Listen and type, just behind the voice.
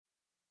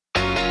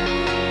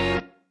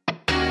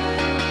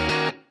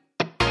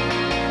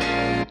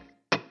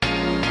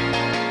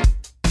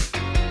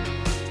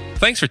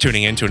Thanks for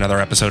tuning in to another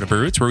episode of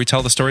Brew Roots, where we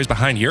tell the stories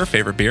behind your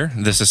favorite beer.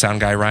 This is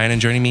Sound Guy Ryan,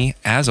 and joining me,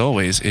 as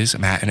always, is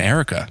Matt and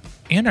Erica.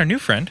 And our new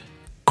friend,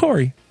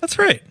 Corey. That's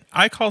right.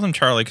 I called him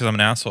Charlie because I'm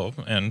an asshole,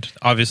 and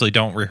obviously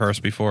don't rehearse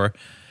before.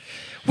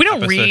 We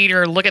don't read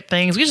or look at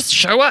things. We just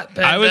show up.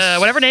 And,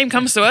 whatever name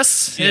comes to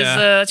us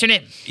that's your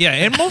name. Yeah,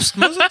 and most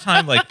of the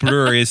time, like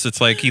breweries, it's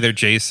like either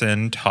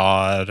Jason,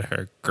 Todd,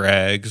 or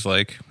Greg's.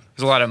 Like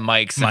there's a lot of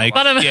Mikes. Mike. A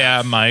lot of-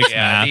 Yeah, Mike.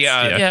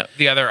 Yeah,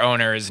 the other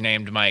owner is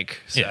named Mike.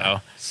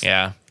 So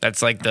yeah,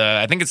 that's like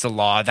I think it's the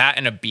law. That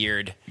and a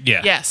beard.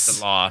 Yeah. Yes.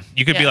 The law.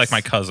 You could be Yes. like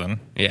my cousin.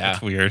 Yeah.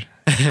 That's weird.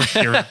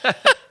 You're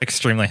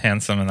extremely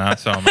handsome in that,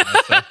 so am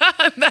I.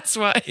 So. That's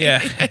why. Yeah.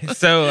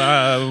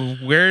 So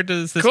where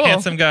does this Cool.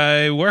 handsome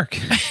guy work,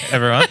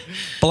 everyone?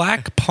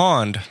 Black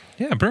Pond.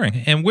 Yeah,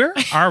 brewing. And where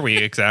are we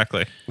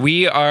exactly?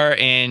 We are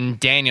in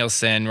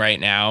Danielson right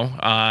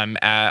now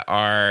at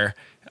our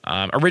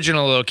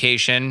original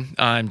location.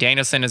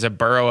 Danielson is a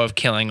borough of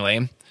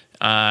Killingly.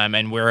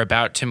 And we're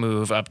about to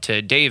move up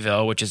to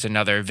Dayville, which is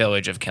another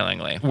village of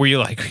Killingly. Were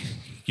you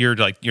you're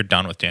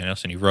done with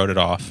Danielson? You wrote it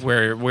off.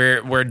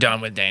 We're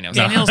done with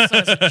Danielson.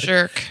 Danielson's a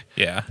jerk.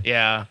 Yeah.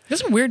 Yeah.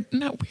 There's some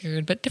not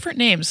weird, but different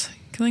names.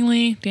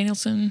 Killingly,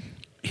 Danielson.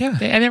 Yeah.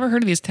 I've never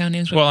heard of these town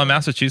names. Well, in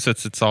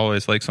Massachusetts, it's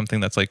always like something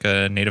that's like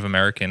a Native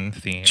American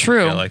theme.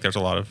 True. I feel like there's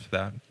a lot of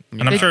that.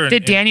 And I'm sure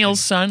Did Daniel's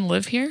son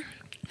live here?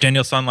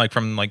 Daniel's son, like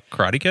from like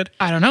Karate Kid,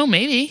 I don't know.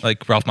 Maybe.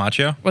 like Ralph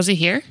Macchio. Was he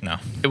here? No.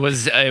 It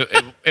was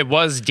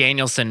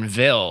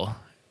Danielsonville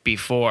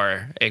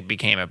before it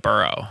became a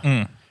borough.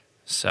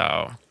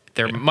 So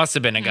there must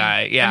have been a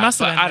guy. Yeah, must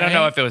have but been, I don't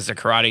know right? if it was a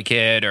Karate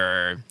Kid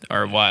or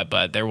what,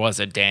 but there was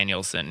a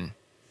Danielson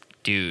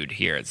dude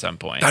here at some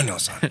point.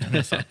 Danielson.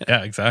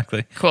 Yeah,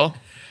 exactly. Cool.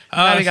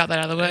 Glad we got that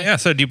out of the way. Yeah.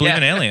 So, do you believe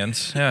in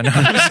aliens? Yeah. No.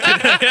 I'm just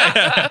kidding.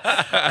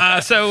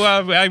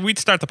 We'd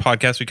start the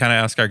podcast. We kind of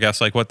ask our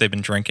guests like what they've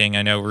been drinking.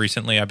 I know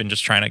recently I've been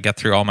just trying to get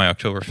through all my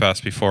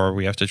Oktoberfest before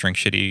we have to drink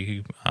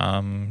shitty,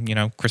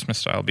 Christmas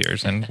style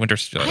beers and winter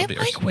style I beers.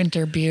 like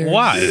winter beers.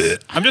 Why?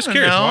 I'm just don't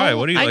curious. know. Why?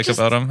 What do you I like just-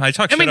 about them? I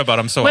talk shit about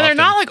them so when often.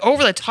 they're not like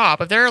over the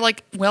top, if they're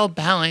like well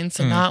balanced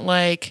and not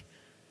like,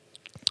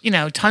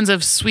 tons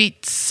of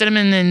sweet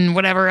cinnamon and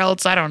whatever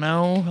else. I don't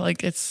know.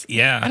 Like it's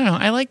I don't know.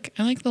 I like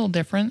a little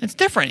different. It's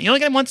different. You only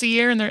get them once a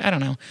year, and they're I don't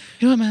know.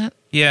 You know what, Matt?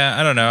 Yeah,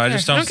 I don't know. I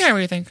just I don't. don't care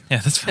what you think. Yeah,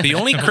 that's fine. The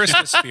only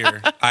Christmas beer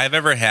I've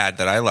ever had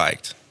that I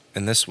liked,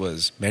 and this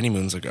was many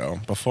moons ago,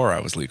 before I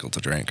was legal to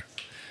drink,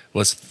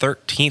 was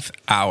 13th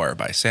Hour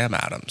by Sam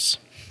Adams.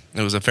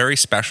 It was a very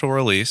special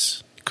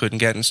release. Couldn't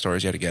get in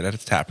stores. You had to get it at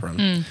the tap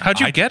room.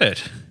 How'd you get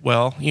it?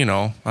 Well, He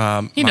knows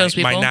my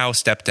people. now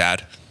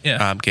stepdad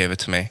gave it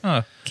to me.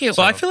 Oh. Cute.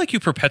 Well, I feel like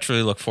you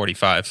perpetually look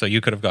 45, so you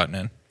could have gotten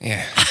in.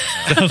 Yeah.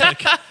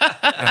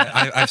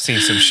 I've seen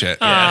some shit.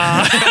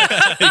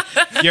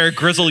 You're a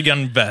grizzled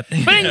young vet.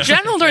 But in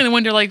general, during the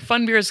winter, like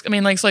fun beers. I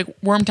mean, like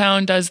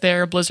Wormtown does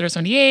their Blizzard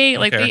 78.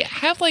 Like Okay. they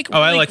have like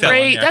I really like that one,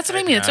 great. yeah. That's what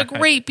I mean. It's a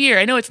great beer.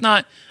 I know it's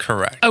not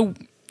Correct.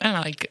 I don't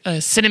know, like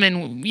a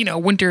cinnamon,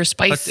 winter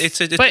spice. But it's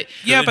but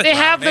good they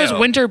have brown those ale.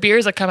 winter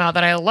beers that come out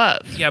that I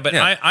love. Yeah, but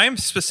Yeah. I'm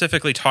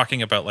specifically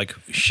talking about like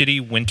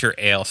shitty winter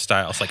ale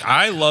styles. Like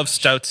I love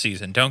stout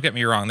season. Don't get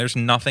me wrong. There's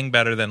nothing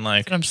better than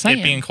like what I'm it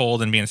saying. being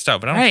cold and being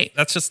stout. But I don't, Right.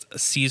 that's just a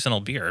seasonal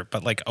beer.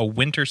 But like a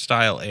winter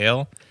style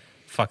ale,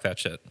 fuck that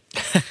shit.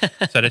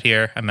 Said it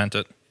here. I meant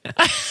it.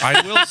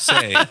 I will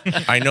say,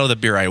 I know the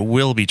beer I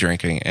will be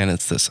drinking, and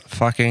it's this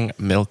fucking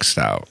milk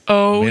stout.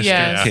 Oh, Mr.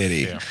 yes. Kitty.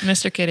 Yeah.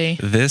 Mr. Kitty.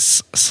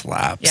 This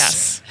slaps.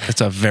 Yes. It's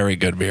a very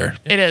good beer.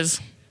 It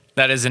is.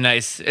 That is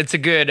it's a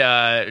good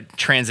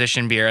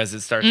transition beer as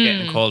it starts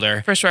getting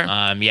colder. for sure.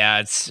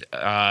 It's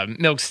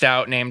milk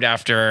stout named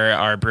after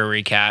our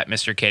brewery cat,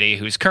 Mr. Kitty,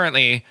 who's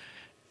currently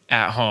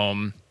at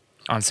home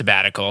on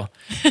sabbatical.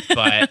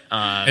 But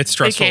It's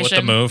stressful with the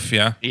Vacation. move.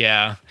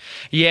 Yeah.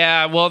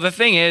 yeah. Well, the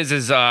thing is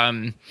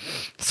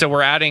so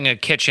we're adding a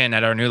kitchen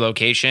at our new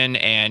location,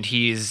 and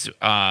he's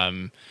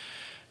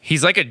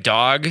like a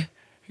dog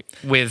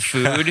with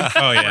food.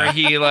 Oh, yeah. Where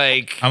he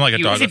like I'm like a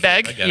dog. he with-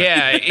 beg? I get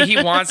it. yeah,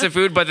 he wants the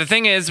food, but the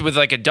thing is, with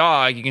like a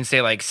dog, you can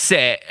say like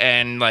sit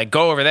and like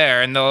go over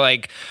there, and they'll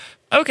like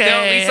Okay. they'll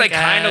at least like I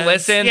kind of guess.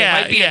 listen. Yeah,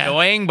 It might be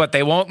annoying, but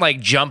they won't like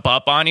jump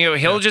up on you.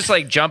 He'll just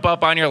like jump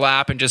up on your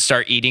lap and just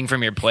start eating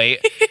from your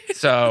plate.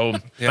 So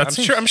Yeah,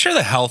 I'm sure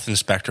the health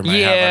inspector might have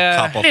Yeah.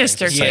 a couple things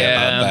to Mr. say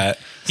Yeah. about that.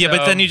 Yeah,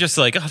 but So- then you just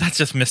like, oh, that's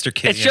just Mr.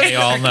 Kitty. It's And just they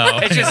all know.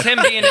 it's just him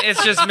being.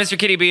 It's just Mr.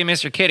 Kitty being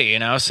Mr. Kitty,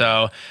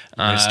 So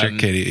Mr.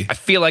 Kitty. I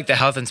feel like the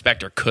health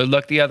inspector could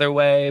look the other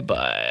way,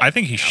 but I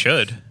think he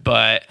should.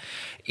 But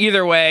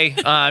either way,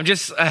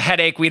 just a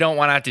headache we don't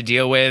want to have to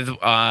deal with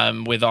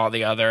all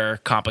the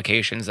other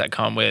complications that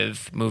come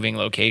with moving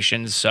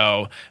locations.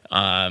 So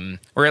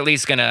we're at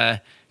least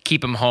gonna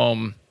keep him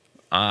home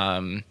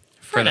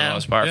for the now.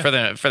 most part, for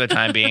the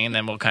time being, and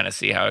then we'll kind of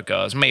see how it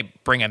goes. May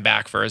bring him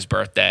back for his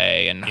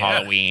birthday and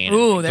Halloween,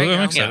 Ooh, there Ooh, you I'm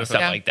go. excited and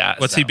stuff like that.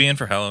 What's So he being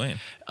for Halloween?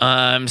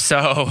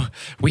 So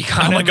we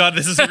got Oh my him- God,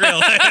 this is real.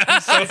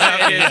 I'm so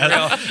happy. It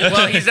is real.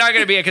 Well, he's not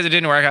going to be it because it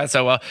didn't work out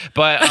so well.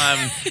 But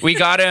we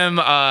got him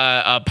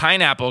a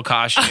pineapple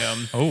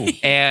costume, Oh.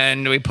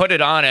 and we put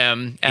it on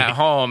him at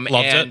home.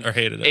 Loved and it or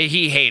hated it?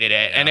 He hated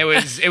it, and it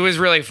was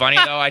really funny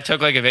though. I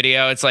took like a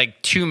video. It's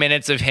like 2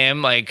 minutes of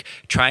him like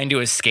trying to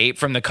escape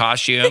from the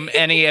costume,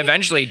 and he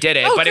eventually did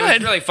it. Oh, but it was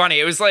good. really funny.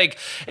 It was like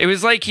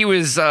he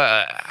was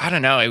I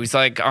don't know. He was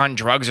like on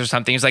drugs or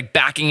something. He was like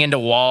backing into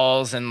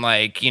walls and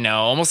like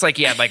almost like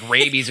he had like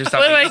rabies or something.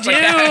 What do I Just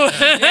like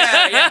do?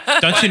 yeah.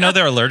 Don't you know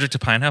they're allergic to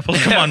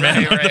pineapples? Come on, man.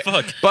 Right, What right. the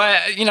fuck?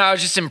 But I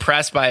was just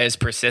impressed by his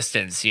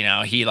persistence.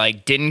 He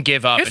like didn't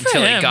give up Good for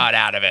until he him. got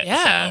out of it.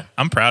 Yeah. So,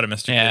 I'm proud of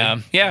Mr. yeah.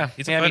 G. Yeah.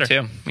 He's a yeah. Me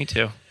fighter. too. Me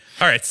too.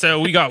 All right, so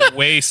we got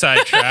way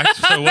sidetracked.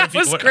 So what have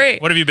was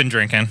great. What have you been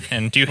drinking?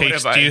 And do you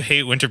have I-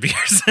 hate winter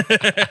beers?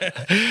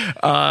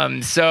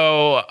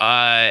 So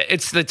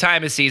it's the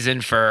time of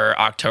season for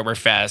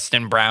Oktoberfest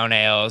and brown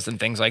ales and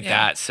things like Yeah.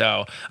 that.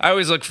 So I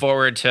always look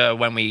forward to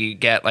when we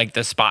get like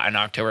the spot in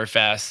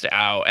Oktoberfest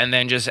out, and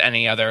then just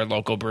any other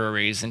local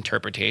breweries'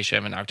 interpretation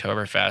of an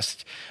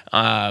Oktoberfest.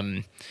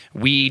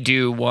 We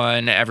do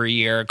one every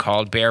year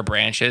called Bare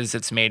Branches.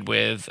 It's made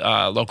with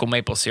local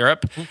maple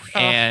syrup,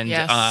 and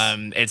yes.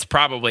 it's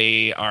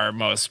probably our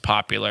most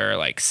popular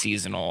like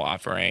seasonal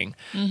offering.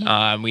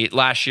 Mm-hmm.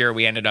 Last year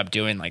we ended up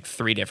doing like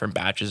 3 different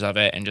batches of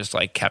it and just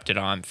like kept it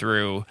on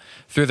through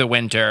the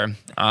winter.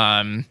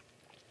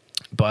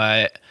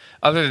 But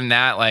other than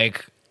that,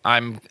 like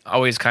I'm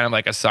always kind of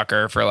like a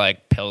sucker for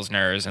like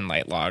pilsners and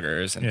light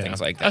lagers and Yeah. things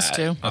like that. Us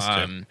too. Us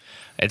too.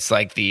 It's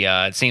like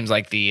it seems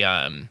like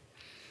the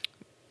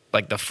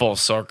full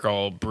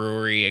circle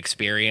brewery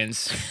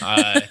experience,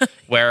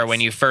 where when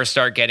you first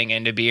start getting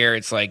into beer,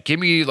 it's like, give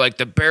me like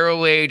the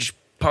barrel aged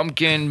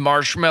pumpkin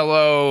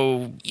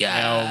marshmallow,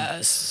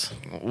 Yes.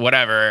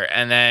 whatever.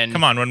 And then,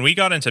 Come on, when we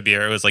got into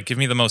beer, it was like, give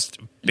me the most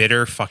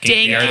bitter fucking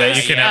beer that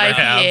you Dankest can ever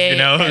have. You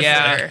know? IPA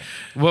yeah. ever.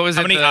 What was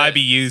How it? many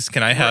IBUs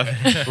can I have?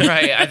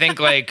 Right. I think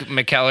like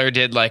McKellar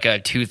did like a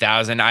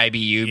 2000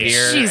 IBU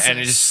beer. Jesus. And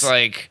it's just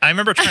like, I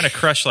remember trying to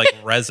crush like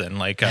resin,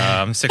 like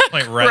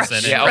 6-point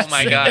resin. yeah, and oh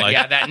my God. like,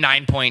 Yeah. That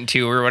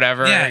 9.2 or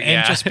whatever. Yeah,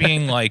 and just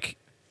being like,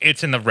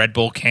 it's in the Red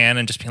Bull can,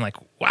 and just being like,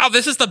 wow,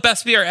 this is the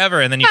best beer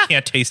ever. And then you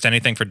can't taste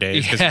anything for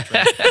days because you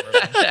drink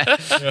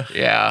it.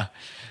 yeah.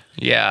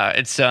 Yeah.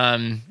 It's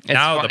Now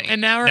funny. And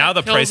now we're now at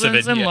the price of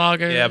it, Pilsners and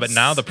lagers. yeah, but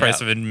now the price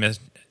Yeah. of admission,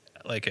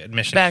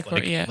 is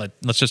Backward, like, yeah.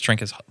 let's just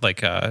drink as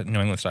like New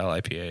England style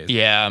IPAs.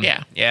 Yeah.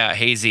 Yeah. Yeah.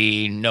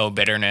 Hazy, no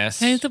bitterness.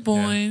 Hey, the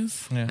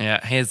boys.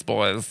 Yeah. His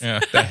boys. Yeah.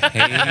 The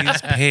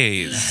haze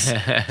pays.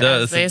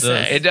 Does, they it does.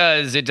 say. It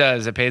does. It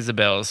does. It pays the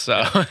bills.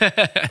 So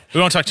We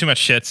won't talk too much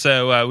shit.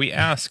 So we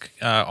ask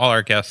all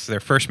our guests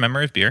their first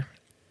memory of beer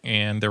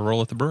and their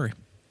role at the brewery.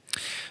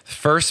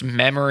 first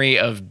memory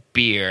of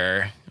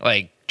beer,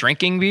 like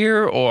drinking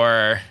beer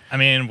or I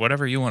mean,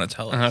 whatever you want to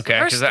tell us. okay,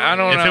 because First I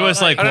don't If know. it was,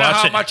 like, I don't know how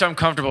watching- much I'm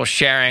comfortable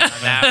sharing on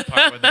that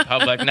part with the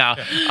public. No,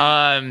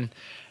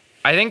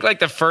 I think like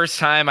the first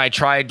time I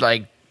tried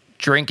like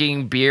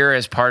drinking beer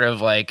as part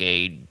of like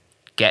a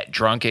get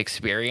drunk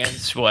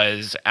experience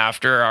was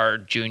after our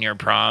junior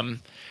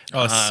prom.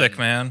 Oh, sick,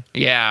 man.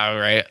 Yeah,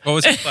 right.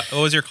 What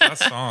was your class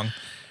song?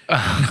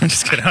 I'm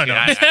just kidding. I don't know.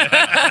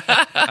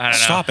 I don't know.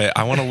 Stop it.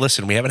 I want to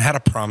listen. We haven't had a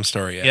prom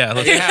story yet. Yeah,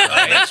 let's, Yeah,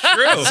 right. that's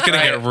true. It's going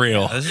to get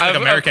real. This is like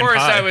American of course,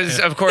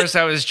 Pie. Of course,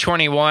 I was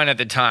 21 at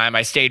the time.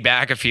 I stayed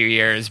back a few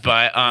years,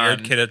 but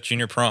Weird kid at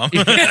junior prom.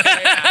 yeah,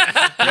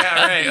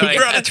 right. Who like-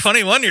 brought a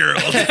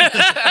 21-year-old?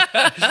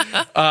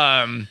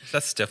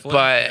 That's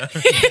Stifler.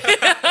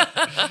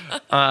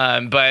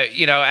 but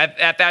you know,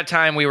 at that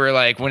time, we were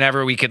like,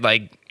 whenever we could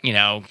like, you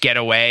know, get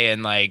away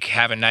and like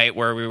have a night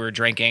where we were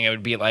drinking, it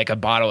would be like a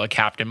bottle of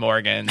Captain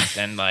Morgan's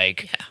and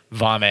like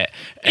vomit.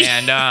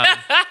 And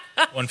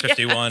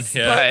 151.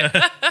 Yeah.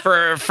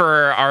 but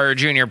for our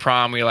junior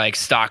prom, we like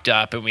stocked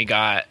up and we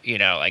got, you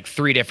know, like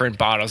 3 different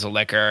bottles of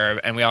liquor,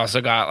 and we also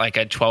got like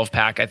a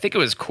 12-pack. I think it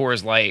was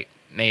Coors Light,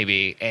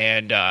 maybe.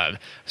 And I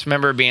just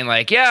remember being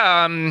like,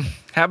 yeah,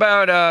 how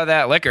about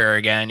that liquor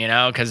again? You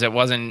know, because it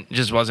wasn't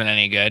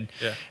any good.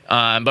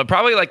 Yeah. But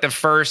probably like the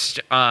first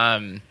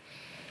time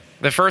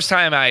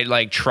I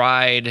like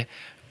tried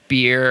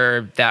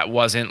beer that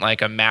wasn't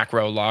like a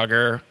macro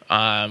lager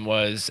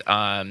was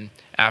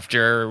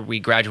after we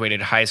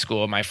graduated high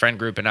school. My friend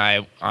group and I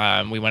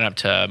we went up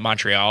to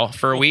Montreal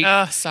for a week.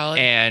 Oh, solid.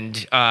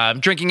 And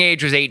drinking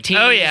age was 18.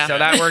 Oh, yeah. So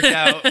that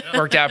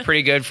worked out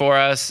pretty good for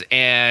us.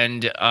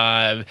 And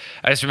I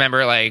just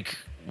remember like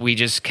we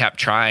just kept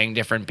trying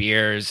different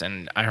beers,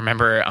 and I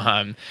remember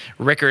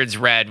Rickard's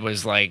Red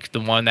was like the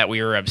one that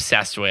we were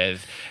obsessed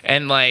with.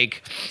 And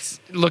like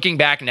looking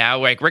back now,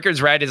 like Rickard's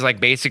Red is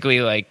like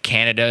basically like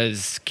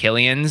Canada's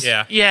Killian's.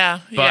 Yeah. Yeah.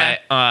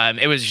 But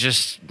it was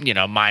just, you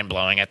know, mind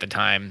blowing at the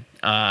time.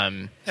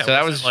 So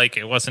that was like,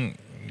 it wasn't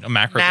a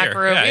macro,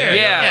 Macro beer. beer.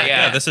 Yeah.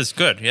 Yeah, this is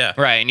good. Yeah.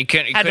 right, and you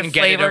couldn't Had the get it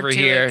flavor over to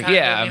here. it, kind of,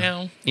 Yeah, you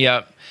know?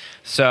 Yep.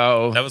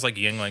 So That was like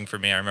Yingling for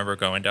me. I remember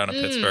going down to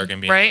Pittsburgh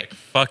and being right. like,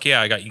 fuck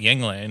yeah, I got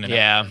Yingling. And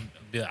yeah,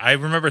 Yeah, I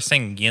remember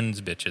saying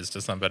 "yins bitches"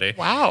 to somebody.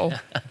 Wow.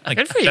 Like,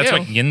 Good for that's you.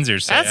 what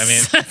yinsers say.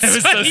 That's- I mean, it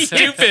was so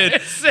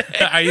stupid.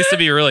 I used to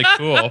be really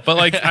cool, but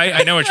like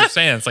I know what you're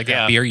saying. It's like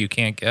a beer you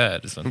can't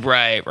get. So.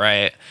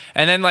 Right.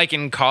 And then like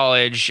in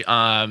college,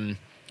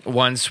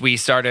 once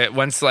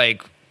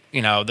like,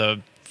 you know,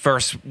 the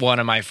first one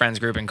of my friends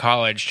group in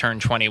college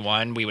turned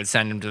 21, we would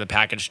send him to the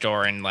package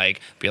store and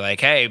like be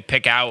like, hey,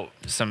 pick out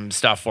some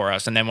stuff for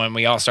us. And then when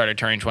we all started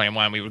turning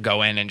 21, we would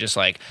go in and just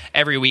like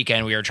every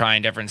weekend we were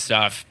trying different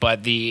stuff.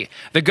 But the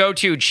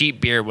go-to cheap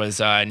beer was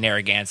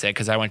Narragansett,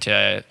 because I went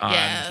to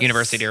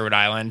University of Rhode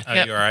Island. Oh,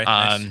 you all right?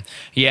 Nice.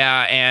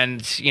 Yeah,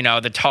 and you know,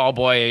 the tall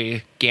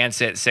boy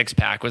Gansett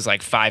 6-pack was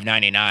like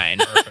 $5.99.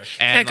 And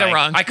Can't go like,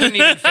 wrong. I couldn't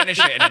even finish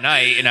it in a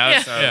night, you know.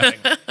 Yeah. So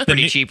like,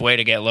 pretty cheap way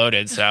to get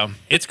loaded. So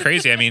It's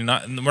crazy. I mean,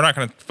 we're not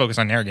going to focus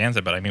on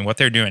Narragansett, but I mean, what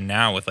they're doing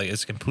now with like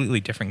it's a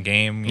completely different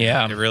game. You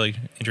know, they're really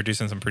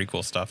introducing some pretty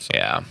cool stuff. So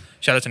yeah,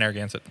 shout out to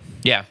Narragansett.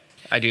 yeah,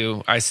 I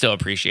do. I still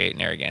appreciate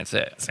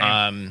Narragansett.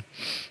 Same.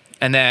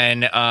 And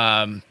then,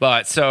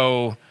 but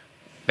so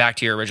back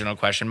to your original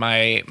question,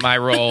 my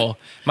role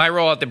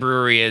at the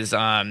brewery is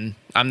I'm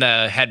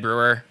the head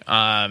brewer.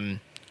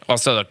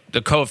 Also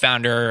the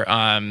co-founder.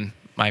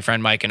 My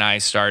friend Mike and I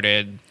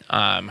started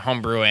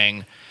home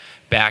brewing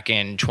back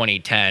in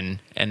 2010,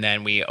 and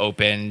then we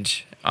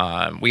opened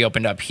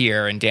up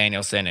here in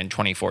Danielson in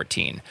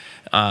 2014.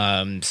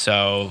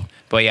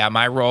 But yeah,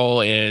 my role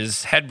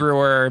is head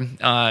brewer,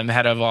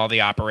 head of all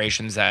the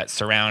operations that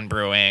surround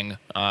brewing,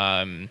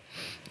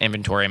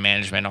 inventory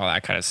management, all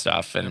that kind of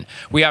stuff. And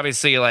we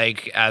obviously,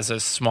 like, as a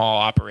small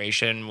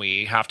operation,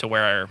 we have to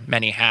wear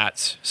many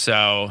hats.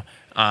 So,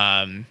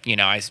 you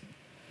know, I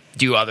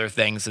do other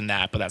things in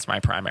that, but that's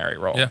my primary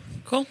role. Yeah.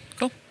 Cool.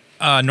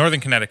 Northern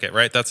Connecticut,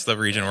 right? That's the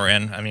region we're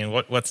in. I mean,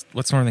 what's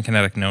Northern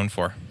Connecticut known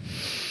for?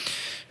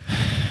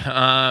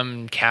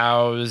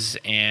 Cows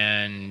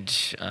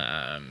and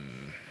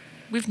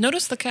We've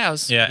noticed the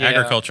cows. Yeah,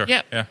 agriculture.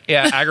 Yeah.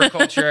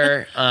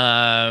 agriculture.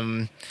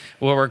 Well,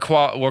 we're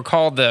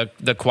called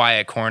the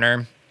Quiet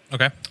Corner.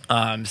 Okay.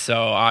 So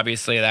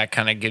obviously that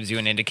kind of gives you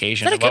an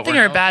indication. Is that a of good what thing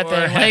we're or a bad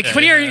known for. thing? Like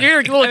when you're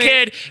a little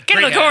kid, get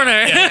in the corner.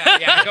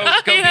 Yeah, go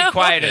You know? be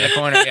quiet in the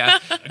corner. Yeah,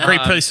 A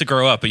great place to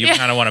grow up, but you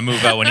kind of want to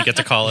move out when you get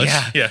to college.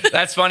 Yeah.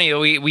 That's funny.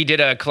 We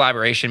did a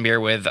collaboration beer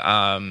with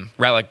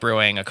Relic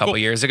Brewing a couple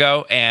years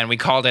ago, and we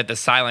called it the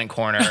Silent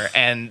Corner,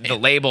 and the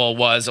label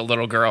was a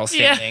little girl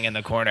standing in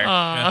the corner.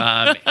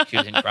 She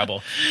was in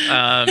trouble.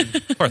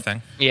 Poor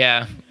thing.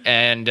 Yeah,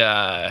 and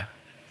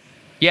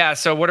yeah.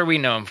 So what are we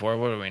known for?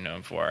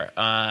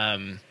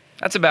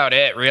 That's about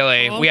it,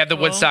 really. Cool, we have the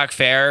cool. Woodstock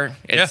Fair.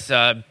 It's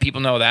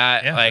people know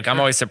that. Yeah, like for I'm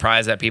sure. always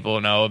surprised that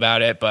people know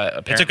about it, but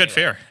apparently It's a good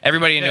fair.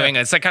 Everybody in New England,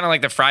 it's like kind of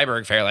like the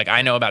Freiburg Fair. Like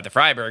I know about the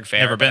Freiburg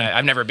Fair, Never but been.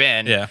 I've never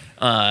been. Yeah.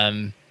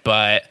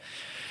 But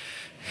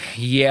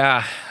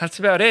yeah, that's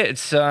about it.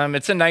 It's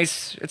a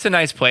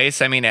nice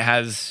place. I mean, it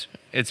has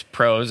its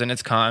pros and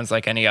its cons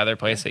like any other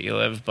place that you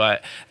live.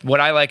 But what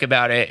I like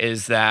about it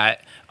is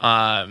that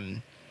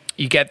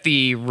you get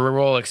the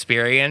rural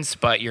experience,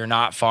 but you're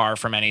not far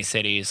from any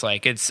cities.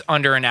 Like it's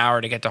under an hour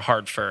to get to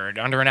Hartford,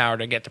 under an hour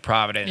to get to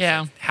Providence,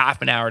 Yeah.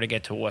 half an hour to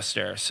get to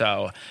Worcester.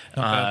 So,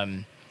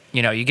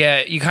 you know, you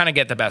kind of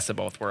get the best of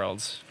both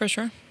worlds. For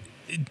sure.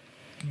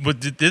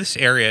 Did this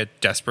area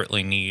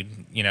desperately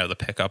need, you know, the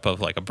pickup of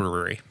like a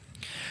brewery?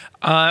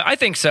 I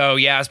think so,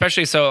 yeah.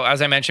 Especially so,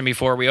 as I mentioned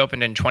before, we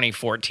opened in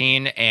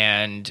 2014,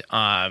 and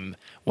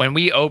when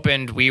we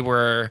opened, we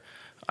were,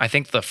 I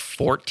think, the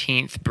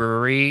 14th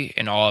brewery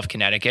in all of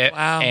Connecticut.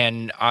 Wow.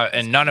 And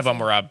none of them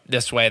were up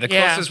this way. The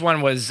closest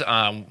one was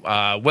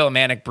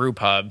Willimantic Brew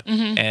Pub,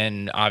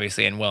 and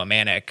obviously in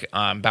Willimantic,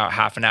 about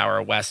half an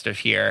hour west of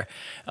here.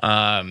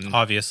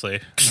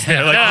 Obviously. We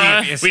know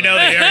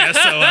the area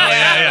so well.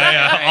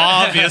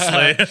 Yeah.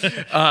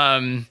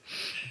 Obviously.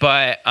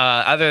 But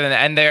other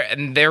than that,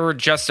 and they were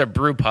just a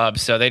brew pub,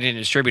 so they didn't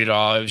distribute it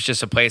all. It was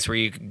just a place where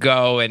you could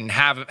go and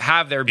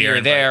have their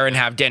beer there and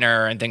have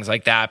dinner and things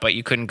like that. But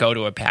you couldn't go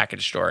to a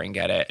package store and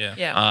get it.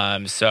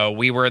 Yeah. So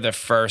we were the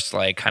first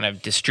like kind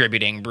of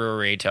distributing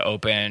brewery to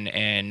open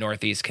in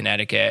Northeast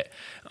Connecticut.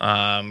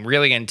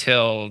 Really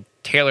until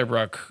Taylor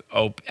Brook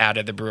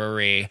added the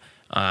brewery.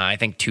 I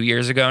think 2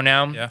 years ago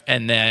now. Yeah.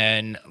 And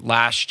then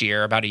last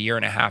year, about a year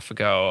and a half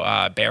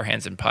ago, Bare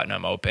Hands in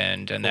Putnam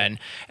opened. And then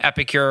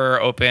Epicure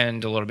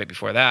opened a little bit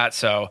before that.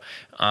 So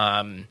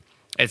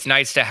it's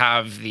nice to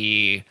have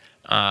the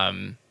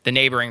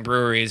neighboring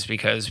breweries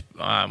because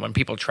when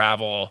people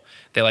travel,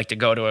 they like to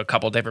go to a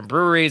couple different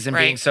breweries. And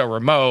being so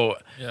remote,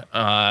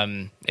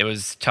 it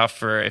was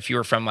tough if you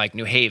were from like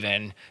New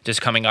Haven,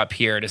 just coming up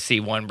here to see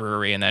one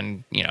brewery and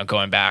then, you know,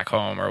 going back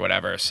home or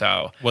whatever.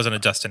 So Wasn't a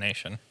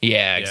destination.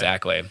 yeah,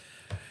 exactly.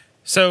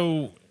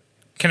 So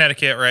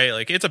Connecticut, right?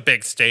 Like it's a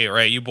big state,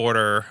 right? You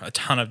border a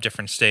ton of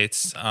different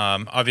states.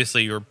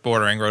 Obviously, you're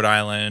bordering Rhode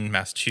Island,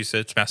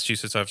 Massachusetts.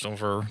 Massachusetts has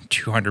over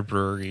 200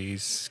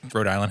 breweries.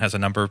 Rhode Island has a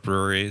number of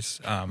breweries.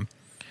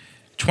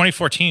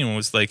 2014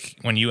 was like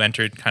when you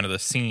entered kind of the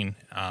scene.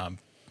 How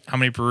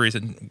many breweries?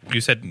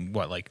 You said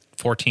what, like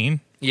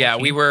 14? Yeah,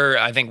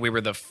 I think we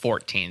were the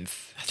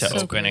 14th to so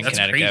open cool. in That's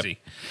Connecticut.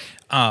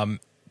 crazy.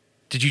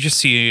 Did you just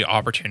see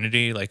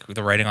opportunity, like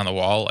the writing on the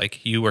wall?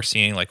 Like you were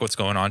seeing like what's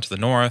going on to the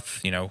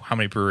north, how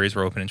many breweries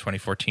were open in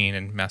 2014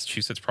 in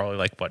Massachusetts, probably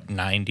like what,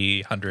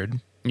 90,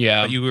 100?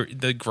 Yeah. But you were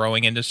the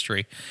growing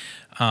industry.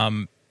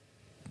 Why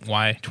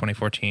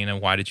 2014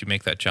 and why did you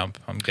make that jump?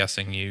 I'm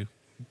guessing you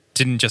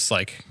didn't just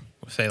like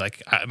say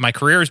like my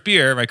career is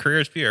beer,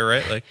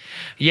 right? Like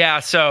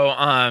Yeah, so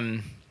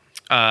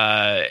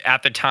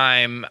at the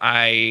time,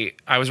 I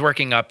was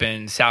working up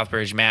in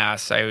Southbridge,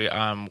 Mass.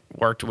 I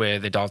worked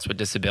with adults with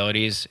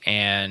disabilities,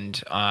 and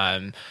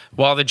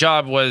while the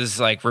job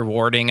was like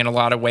rewarding in a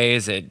lot of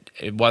ways, it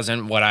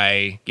wasn't what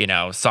I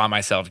saw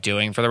myself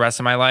doing for the rest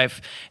of my life.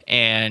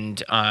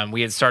 And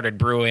we had started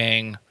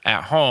brewing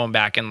at home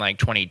back in like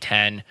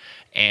 2010,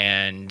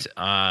 and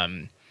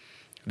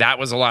that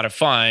was a lot of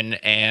fun,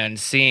 and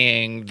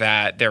seeing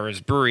that there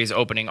was breweries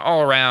opening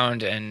all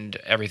around and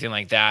everything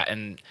like that,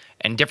 and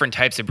different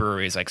types of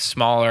breweries, like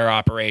smaller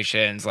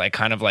operations, like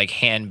kind of like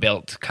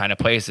hand-built kind of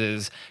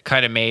places,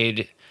 kind of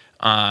made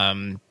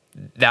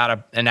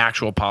that an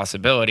actual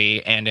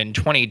possibility. And in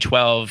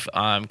 2012,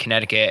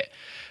 Connecticut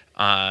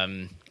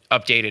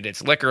updated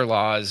its liquor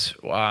laws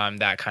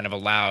that kind of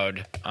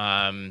allowed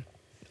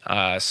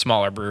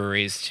smaller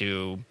breweries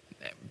to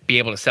be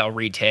able to sell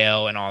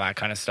retail and all that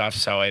kind of stuff.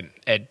 So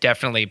it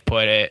definitely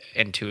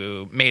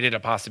made it a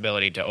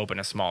possibility to open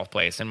a small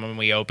place. And when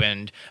we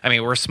opened, I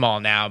mean, we're small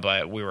now,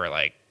 but we were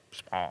like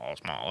small.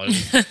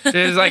 It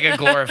was like a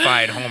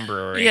glorified home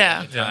brewery.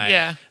 Yeah. At the time.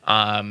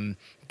 Yeah.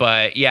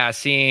 But yeah,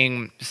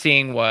 seeing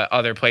what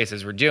other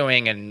places were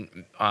doing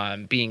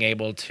and being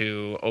able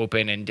to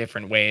open in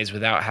different ways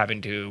without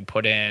having to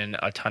put in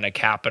a ton of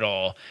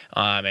capital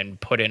and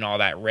put in all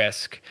that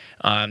risk.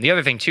 The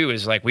other thing too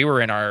is like we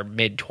were in our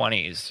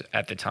mid-20s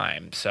at the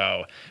time,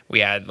 so we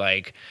had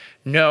like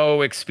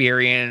no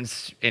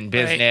experience in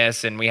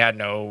business, and we had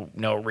no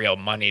real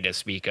money to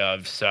speak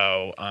of.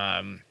 So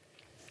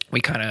we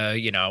kind of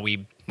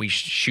we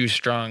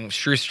shoestring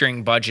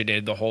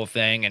budgeted the whole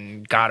thing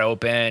and got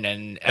open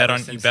and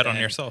bet on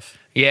yourself.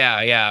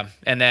 Yeah.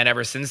 And then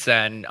ever since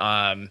then,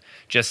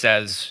 just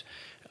as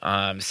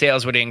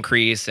sales would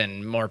increase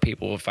and more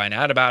people would find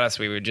out about us,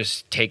 we would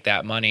just take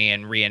that money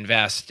and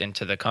reinvest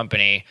into the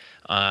company.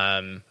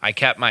 I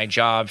kept my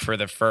job for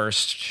the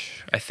first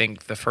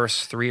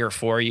 3 or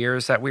 4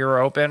 years that we were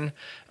open.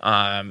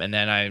 And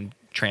then I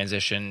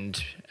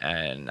transitioned,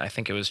 and I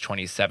think it was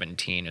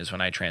 2017 is when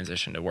I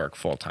transitioned to work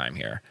full time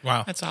here.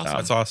 Wow. That's awesome.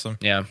 That's awesome.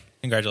 Yeah.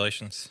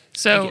 Congratulations.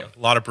 So A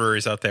lot of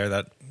breweries out there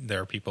that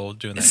there are people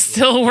doing that.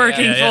 still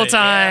working Yeah, full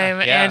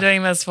time yeah. and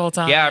doing this full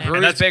time. Yeah,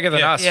 breweries that's- bigger than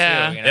yeah. us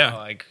Yeah.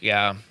 too.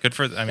 Yeah. Good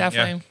for,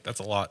 Definitely. that's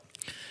a lot.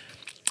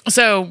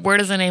 So where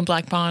does the name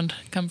Black Pond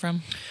come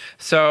from?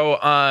 So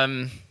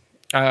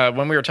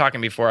when we were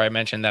talking before, I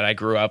mentioned that I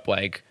grew up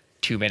like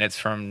 2 minutes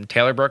from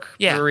Taylor Brook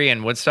Brewery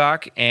in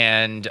Woodstock,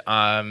 and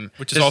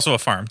Which is also a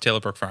farm, Taylor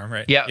Brook Farm,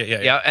 right? Yeah,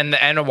 and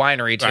a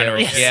winery too.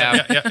 Winery.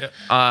 Yeah.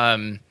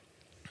 Yeah.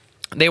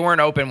 They weren't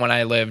open when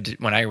I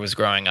was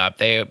growing up.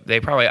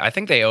 I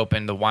think they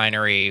opened the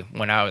winery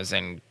when I was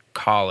in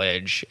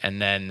college, and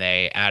then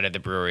they added the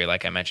brewery,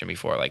 like I mentioned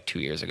before, like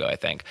 2 years ago, I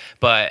think.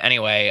 But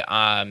anyway,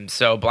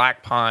 so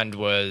Black Pond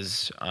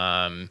was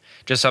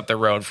just up the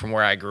road from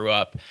where I grew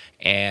up,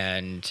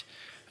 and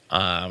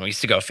we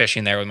used to go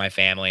fishing there with my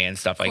family and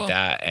stuff like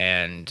that.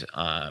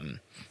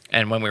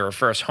 And when we were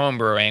first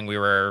homebrewing, we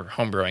were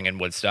homebrewing in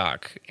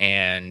Woodstock,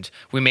 and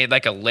we made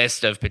like a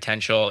list of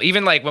potential.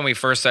 Even like when we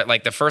first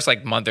like the first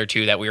like month or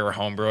two that we were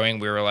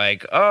homebrewing, we were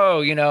like,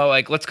 oh,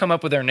 like let's come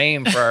up with our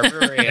name for our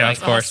brewery. Yeah, like,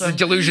 of course. the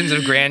delusions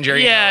of grandeur.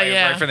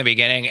 Right from the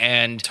beginning.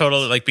 And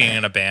Totally like being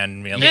in a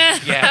band. Being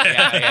like,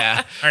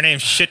 yeah. Our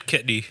name's Shit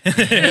Kitty.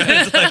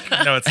 It's like,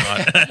 no, it's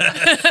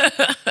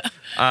not.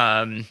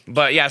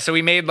 But yeah, so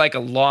we made like a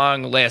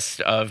long list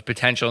of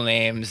potential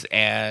names,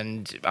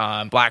 and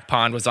Black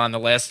Pond was on the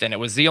list, and it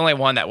was the only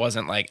one that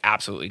wasn't like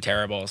absolutely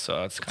terrible.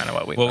 So that's kind of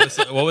what we. What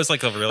was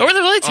like a really? What were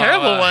the really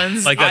terrible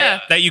ones? Like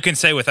that you can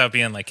say without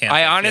being like canceled.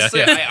 I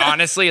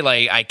honestly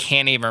like I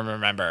can't even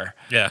remember.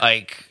 Yeah.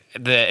 Like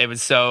they were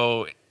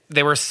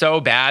so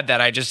bad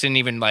that I just didn't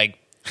even like.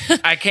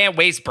 I can't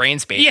waste brain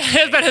space. Yeah,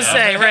 I was about to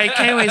say, right?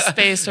 Can't waste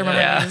space to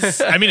remember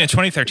these. I mean, in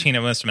 2013, it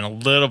must have been a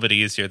little bit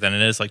easier than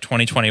it is like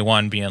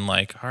 2021 being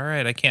like, all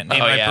right, I can't name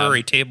my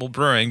brewery Table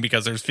Brewing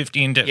because there's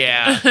 15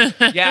 different.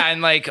 Yeah,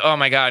 and like, oh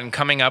my God, and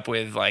coming up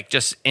with like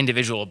just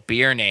individual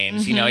beer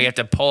names, you have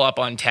to pull up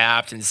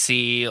Untapped and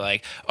see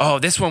like, oh,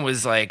 this one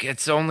was like,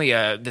 it's only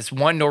this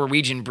one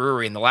Norwegian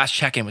brewery and the last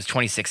check-in was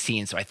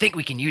 2016, so I think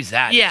we can use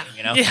that. Yeah.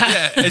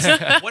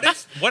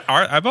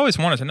 I've always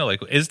wanted to know,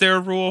 like, is there a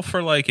rule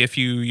for like if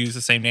you use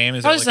the same name?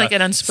 Is Probably like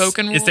an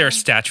unspoken rule. Is there a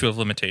statute of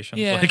limitations?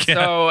 Yeah. Like,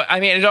 So I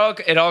mean,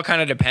 it all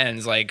kind of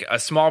depends. Like a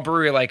small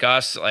brewery like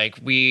us, like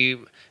we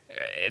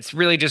it's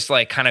really just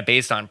like kind of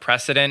based on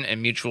precedent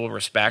and mutual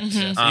respect. So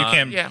you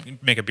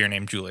can't make a beer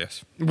named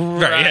Julius.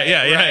 Right.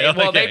 Yeah.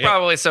 Well, they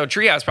probably, so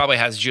Treehouse probably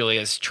has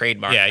Julius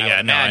trademark.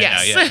 I know.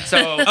 Yes.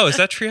 So, is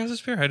that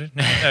Treehouse's beer? I didn't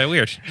know.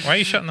 Weird. Why are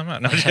you shutting them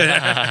out? No,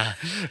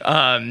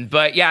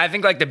 but yeah, I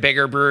think like the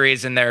bigger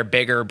breweries and their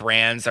bigger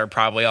brands are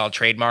probably all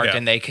trademarked,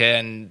 and they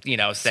can,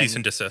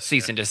 send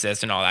cease and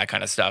desist and all that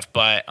kind of stuff.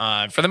 But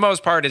for the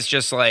most part, it's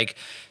just like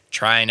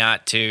try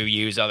not to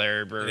use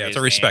other breweries. Yeah, it's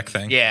a respect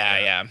thing.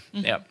 Yeah.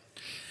 Mm-hmm. Yep.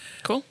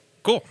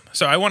 Cool.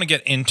 So I want to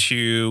get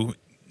into,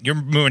 you're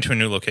moving to a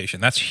new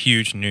location. That's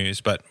huge news,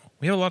 but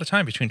we have a lot of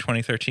time between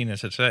 2013 and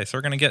today. So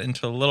we're going to get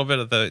into a little bit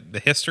of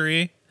the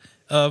history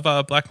of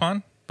Black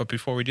Pond. But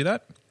before we do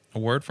that, a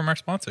word from our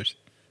sponsors.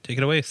 Take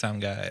it away,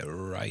 sound guy.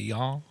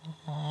 Ryan.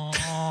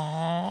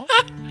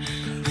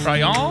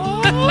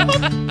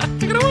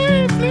 Take it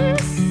away,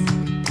 please.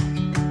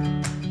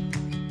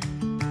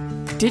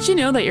 Did you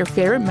know that your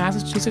favorite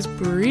Massachusetts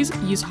breweries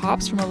use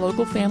hops from a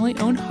local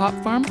family-owned hop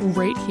farm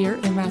right here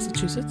in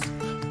Massachusetts?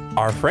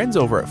 Our friends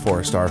over at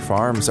 4 Star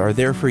Farms are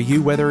there for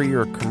you whether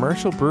you're a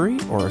commercial brewery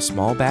or a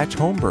small batch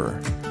home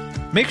brewer.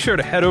 Make sure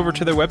to head over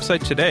to their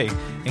website today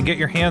and get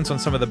your hands on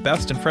some of the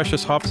best and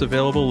freshest hops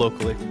available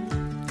locally.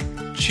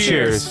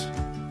 Cheers.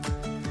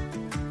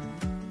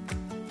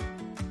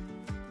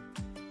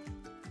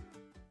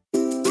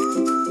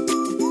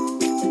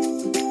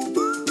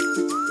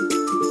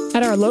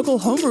 At our local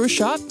homebrew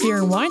shop, Beer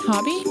and Wine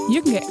Hobby,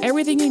 you can get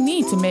everything you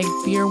need to make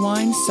beer,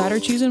 wine, cider,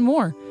 cheese, and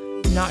more.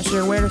 Not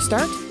sure where to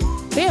start?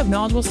 They have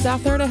knowledgeable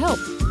staff there to help.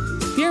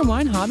 Beer and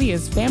Wine Hobby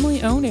is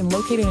family-owned and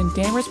located in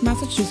Danvers,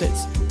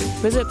 Massachusetts.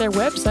 Visit their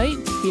website,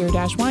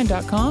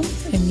 beer-wine.com,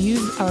 and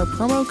use our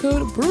promo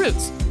code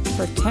BREWROOTS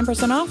for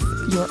 10% off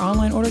your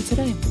online order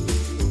today.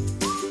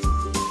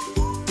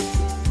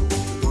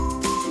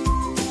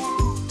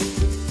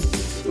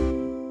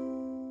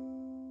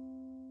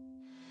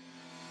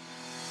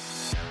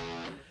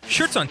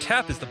 Shirts on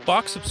Tap is the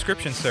box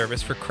subscription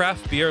service for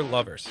craft beer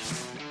lovers.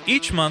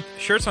 Each month,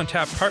 Shirts on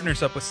Tap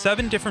partners up with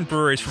 7 different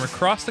breweries from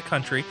across the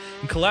country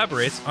and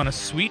collaborates on a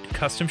sweet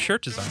custom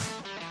shirt design.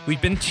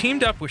 We've been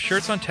teamed up with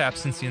Shirts on Tap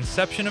since the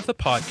inception of the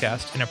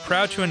podcast and are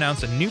proud to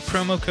announce a new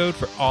promo code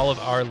for all of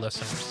our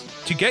listeners.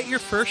 To get your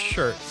first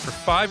shirt for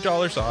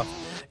 $5 off,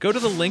 go to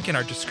the link in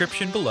our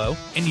description below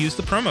and use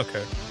the promo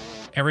code.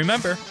 And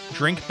remember,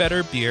 drink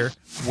better beer,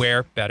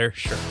 wear better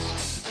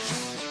shirts.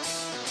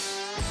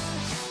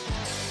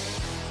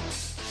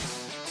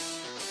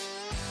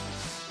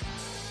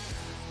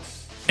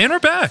 And we're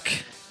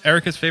back.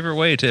 Erica's favorite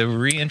way to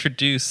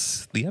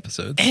reintroduce the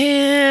episodes.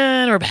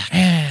 And we're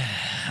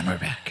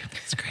back.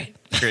 It's great.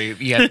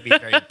 You have to be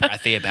very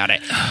breathy about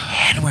it.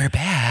 And we're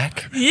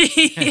back.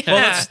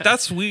 Well,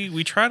 that's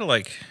we try to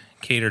like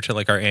cater to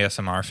like our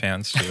ASMR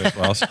fans too as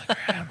well. So like,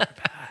 we're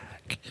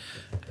back.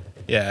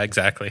 Yeah,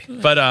 exactly.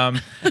 But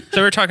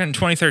so we're talking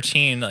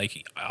 2013,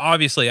 like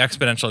obviously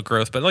exponential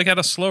growth, but like at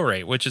a slow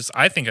rate, which is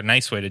I think a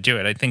nice way to do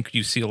it. I think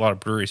you see a lot of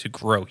breweries who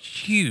grow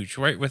huge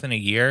right within a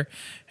year,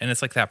 and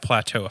it's like that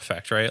plateau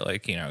effect, right?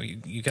 Like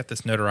you get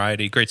this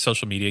notoriety, great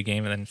social media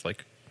game, and then it's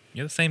like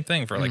you're the same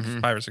thing for like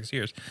 5 or 6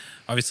 years.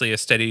 Obviously, a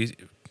steady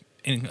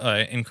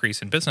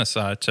increase in business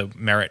to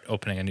merit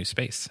opening a new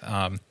space.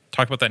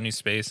 Talk about that new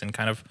space and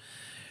kind of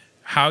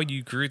how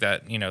you grew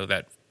that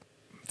that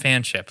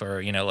fanship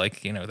or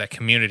that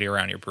community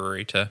around your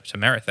brewery to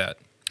merit that.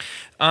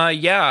 A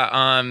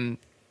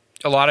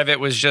lot of it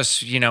was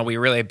just we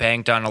really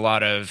banked on a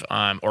lot of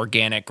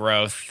organic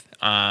growth,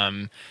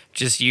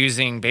 just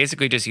utilizing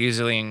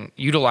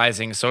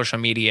social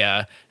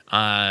media,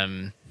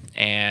 and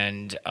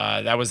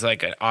that was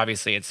like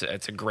obviously it's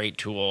a great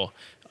tool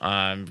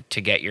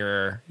to get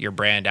your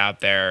brand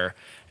out there.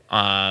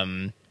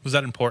 Was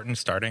that important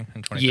starting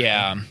in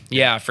 2013?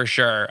 Yeah, for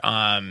sure.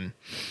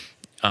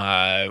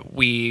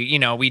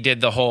 We did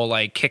the whole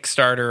like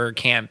Kickstarter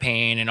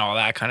campaign and all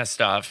that kind of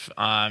stuff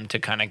to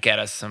kind of get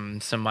us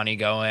some money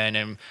going,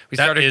 and we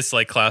started. That is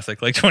like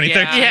classic, like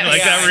 2013. Yeah,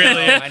 like that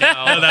really. I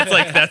know. No,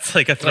 that's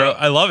like a throw.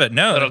 Little- I love it.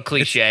 No, little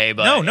cliche,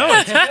 but no,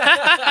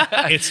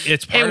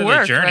 it's part of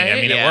worked, the journey. right?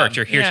 I mean, Yeah. it worked.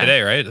 You're here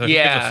today, right? Who gives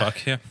a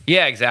fuck? Yeah.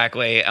 Yeah,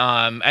 exactly.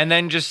 And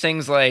then just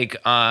things like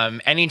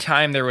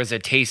anytime there was a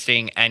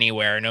tasting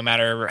anywhere, no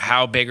matter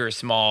how big or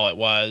small it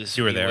was,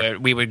 You were there.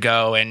 We would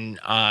go, and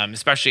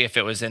especially if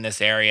it was in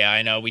this area.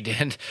 I know we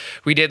did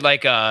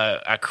like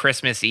a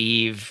Christmas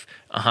Eve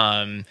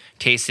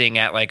tasting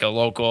at like a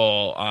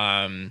local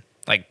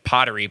like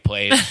pottery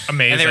place.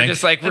 Amazing. And they were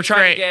just like, we're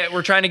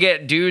trying to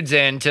get dudes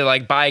in to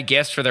like buy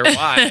gifts for their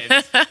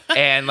wives.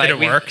 And like, Did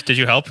it work? Did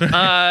you help?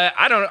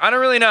 I don't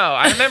really know.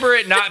 I remember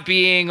it not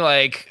being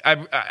like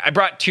I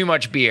brought too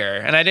much beer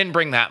and I didn't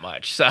bring that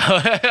much. So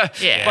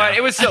Yeah. but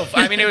it was still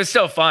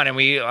fun, and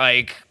we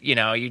like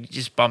you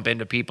just bump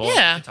into people,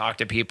 talk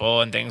to people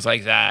and things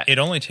like that. It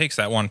only takes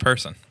that one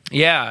person.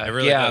 Yeah, It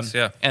really does,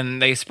 yeah.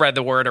 And they spread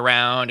the word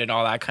around and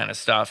all that kind of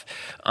stuff.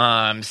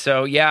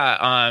 So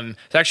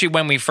actually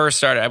when we first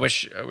started, I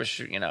wish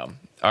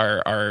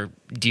our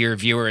dear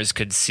viewers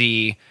could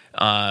see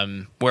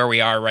where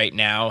we are right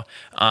now.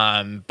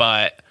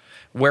 But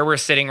where we're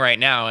sitting right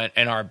now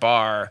in our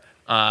bar.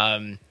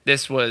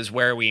 This was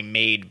where we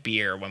made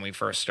beer when we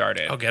first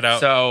started. Oh, get out.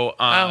 So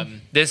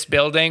this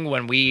building,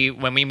 when we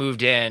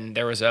moved in,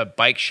 there was a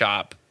bike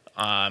shop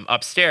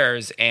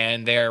upstairs,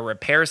 and their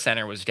repair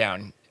center was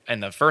down in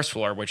the first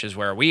floor, which is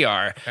where we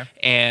are. Okay.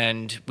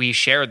 And we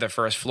shared the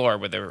first floor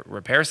with the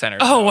repair center.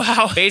 Oh, so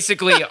wow.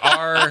 Basically,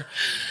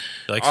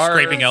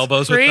 scraping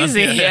elbows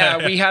crazy. with them.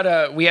 Yeah,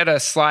 we had a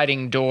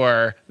sliding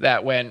door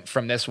that went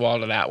from this wall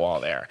to that wall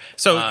there.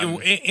 So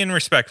in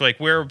respect, like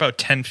we're about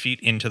 10 feet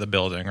into the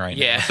building right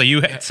now.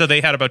 Yeah. So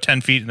they had about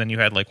 10 feet, and then you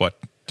had like what,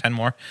 10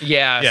 more?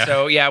 Yeah.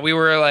 So we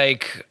were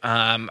like,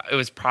 it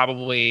was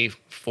probably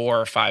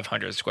 400 or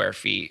 500 square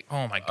feet.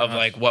 Oh my gosh. Of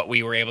like what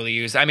we were able to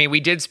use. I mean, we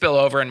did spill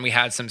over, and we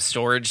had some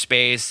storage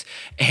space,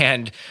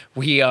 and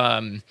we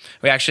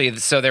actually,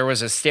 so there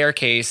was a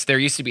staircase. There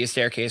used to be a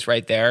staircase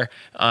right there,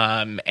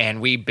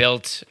 and we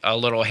built a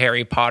little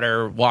Harry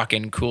Potter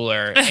walk-in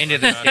cooler into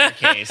the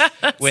staircase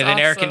with an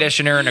air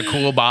conditioner and a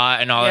cool bot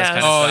and all this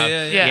kind of stuff.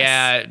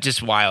 Yeah,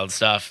 just wild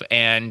stuff.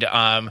 And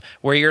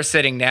where you're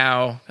sitting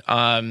now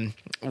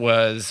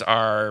was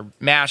our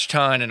mash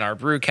tun and our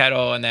brew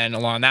kettle, and then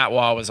along that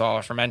wall was all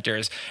our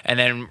fermenters. And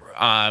then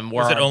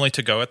was it only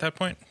to go at that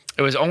point?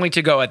 It was only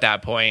to go at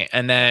that point.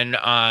 And then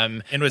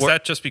and was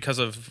that just because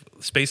of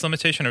space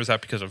limitation, or was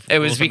that because of it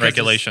was rules because and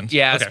regulations?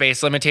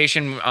 Space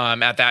limitation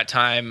at that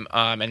time,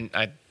 and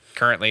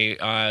currently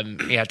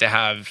you have to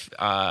have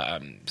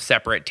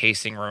separate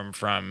tasting room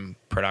from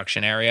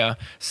production area,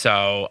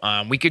 so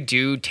we could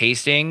do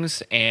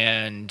tastings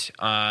and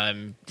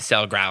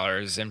sell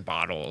growlers and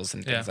bottles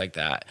and things like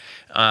that.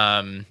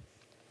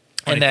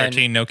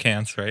 2013, no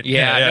cans, right?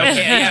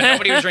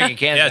 Nobody was drinking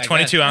cans. Yeah,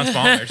 22-ounce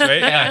bombers, right?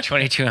 Yeah,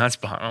 22-ounce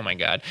bomb. Oh my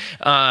god!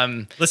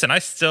 Listen,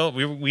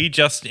 we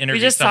just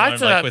interviewed someone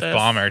like with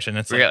bombers, and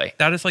it's like, really,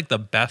 that is like the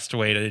best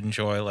way to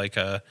enjoy like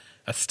a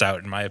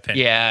stout, in my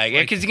opinion. Yeah,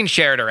 because you can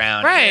share it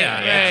around.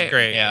 Right. It's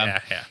great.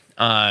 Yeah.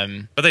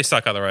 But they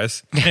suck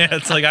otherwise.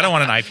 It's like, I don't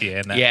want an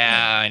IPA in that.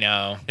 Yeah, I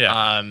know.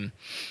 Yeah.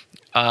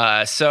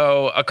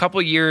 So a couple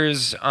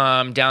years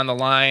down the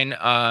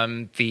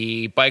line,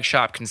 the bike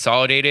shop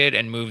consolidated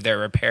and moved their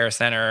repair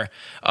center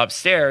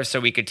upstairs so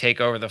we could take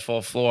over the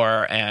full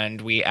floor,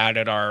 and we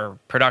added our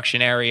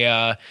production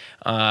area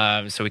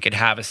so we could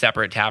have a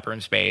separate taproom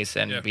space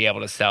and be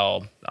able to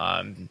sell,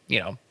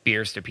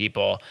 beers to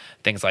people,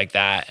 things like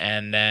that.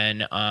 And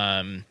then,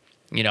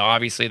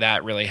 obviously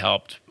that really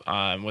helped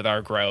with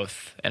our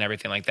growth and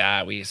everything like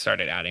that. We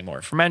started adding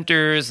more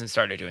fermenters and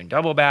started doing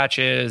double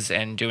batches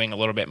and doing a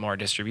little bit more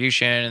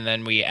distribution. And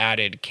then we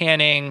added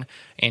canning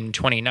in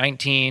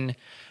 2019.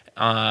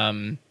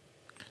 So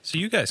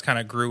you guys kind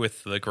of grew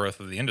with the growth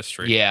of the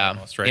industry. Yeah.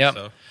 Almost, right? Yep.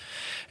 So.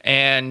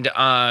 And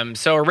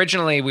so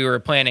originally we were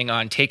planning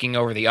on taking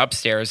over the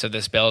upstairs of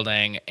this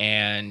building,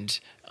 and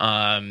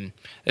our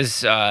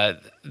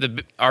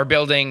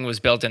building was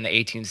built in the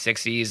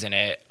 1860s,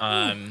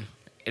 and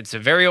it's a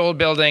very old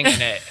building,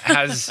 and it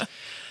has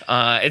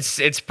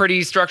it's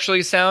pretty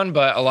structurally sound,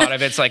 but a lot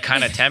of it's like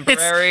kind of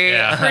temporary.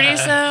 Pretty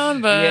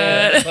sound,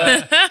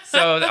 but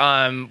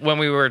so when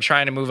we were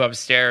trying to move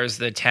upstairs,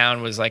 the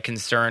town was like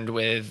concerned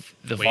with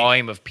the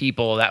volume of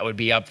people that would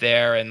be up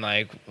there, and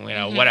like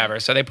whatever.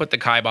 So they put the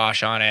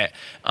kibosh on it.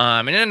 It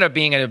ended up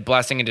being a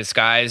blessing in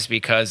disguise,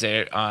 because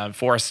it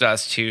forced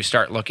us to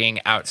start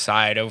looking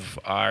outside of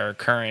our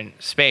current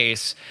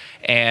space.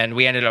 And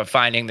we ended up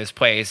finding this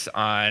place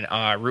on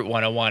Route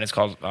 101. It's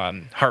called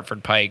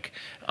Hartford Pike.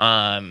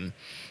 And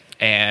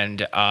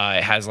it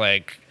has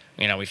like,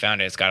 we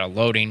found it. It's got a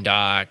loading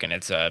dock, and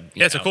it's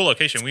it's a cool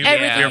location. We were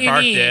everything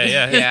parked. you need.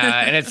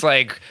 Yeah. And it's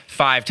like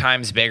 5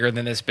 times bigger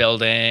than this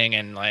building.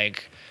 And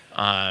like,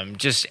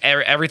 just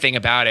everything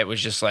about it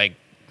was just like,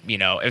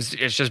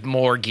 it's just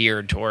more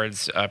geared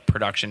towards a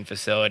production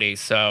facility.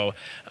 So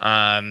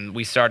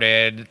we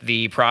started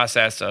the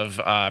process of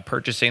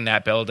purchasing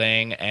that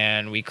building,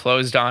 and we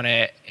closed on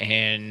it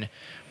in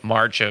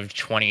March of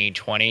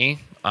 2020.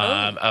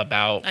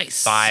 About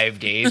 5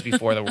 days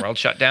before the world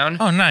shut down.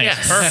 Oh, nice.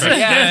 Yes. Perfect. So it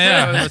was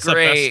That's the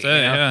great.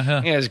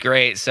 best day. It was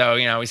great. So,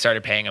 we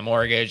started paying a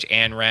mortgage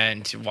and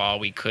rent while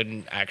we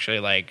couldn't actually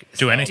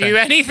Do anything. do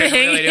anything.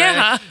 Really do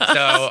Yeah. anything.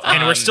 So,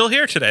 And we're still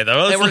here today,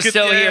 though. and we're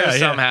still here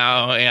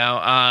somehow,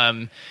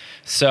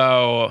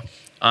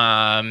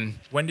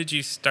 When did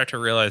you start to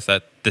realize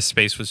that this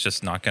space was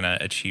just not going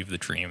to achieve the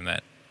dream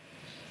that...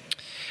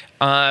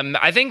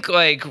 I think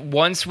like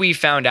once we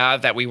found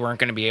out that we weren't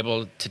going to be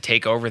able to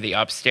take over the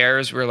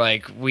upstairs, we're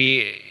like,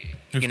 We've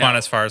gone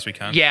as far as we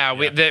can. Yeah,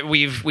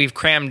 we've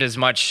crammed as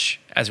much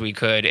as we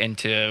could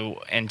into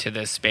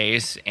this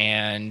space,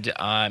 and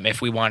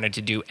if we wanted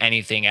to do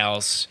anything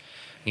else,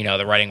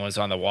 the writing was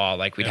on the wall.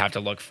 Like we'd have to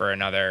look for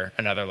another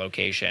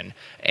location.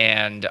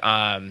 And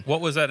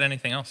what was that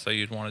anything else that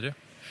you'd want to do?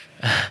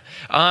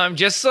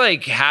 Just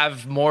like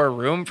have more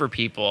room for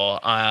people.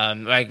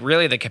 Like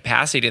really the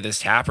capacity of this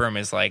tap room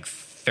is like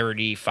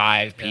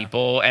 35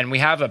 people, and we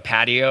have a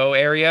patio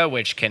area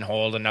which can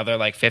hold another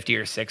like 50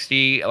 or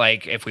 60,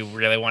 like if we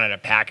really wanted to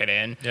pack it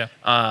in. Yeah.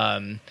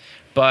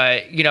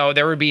 But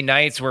there would be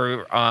nights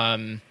where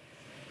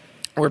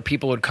where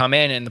people would come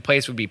in and the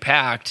place would be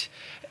packed,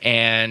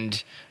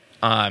 and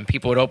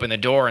people would open the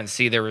door and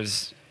see there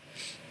was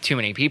too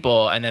many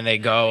people, and then they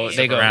go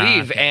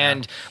leave.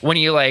 And when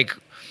you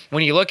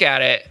look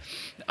at it,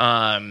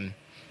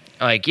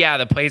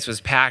 the place was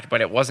packed,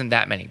 but it wasn't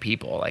that many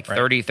people, like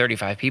 30,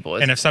 35 people.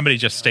 And if somebody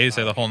just stays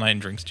there the whole night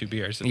and drinks 2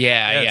 beers,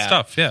 it's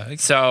tough. Yeah.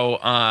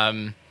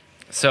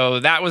 So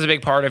that was a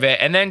big part of it.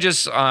 And then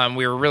just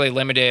we were really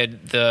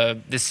limited.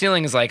 The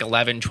ceiling is like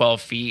 11,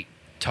 12 feet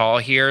tall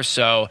here,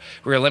 so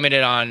we were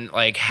limited on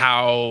like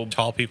how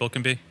tall people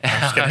can be.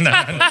 I'm just kidding.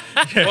 No.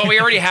 Well, we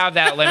already have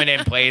that limit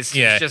in place.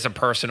 Yeah. It's just a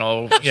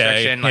personal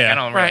restriction. I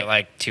don't really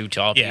like too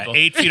tall people.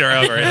 8 feet or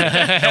over.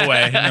 No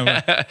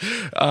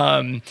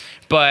way.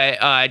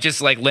 But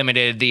just like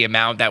limited the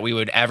amount that we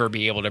would ever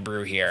be able to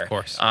brew here. Of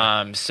course.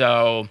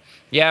 So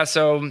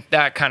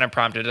that kind of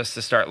prompted us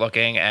to start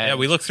looking. And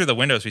we looked through the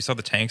windows. We saw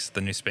the tanks at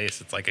the new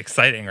space. It's like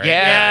exciting, right?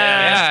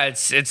 Yeah.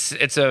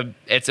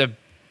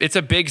 It's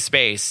a big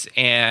space,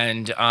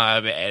 and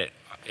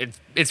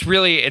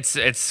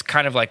it's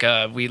kind of like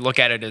we look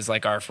at it as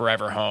like our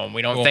forever home.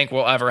 We don't think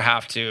we'll ever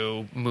have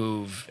to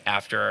move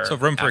after. So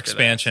room for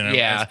expansion.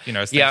 As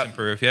things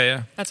improve.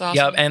 Yeah. That's awesome.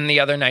 Yep. And the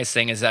other nice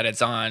thing is that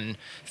it's on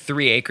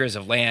 3 acres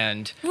of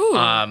land.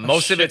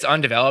 Most of it's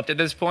undeveloped at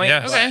this point.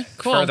 Yes. Okay,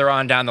 cool. Further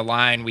on down the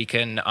line, we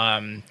can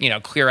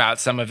clear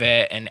out some of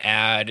it and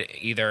add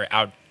either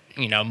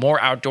more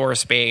outdoor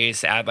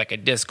space, add like a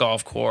disc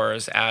golf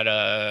course, add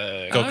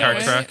a go-kart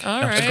track.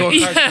 All right. A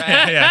go-kart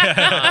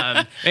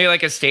track. Maybe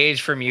like a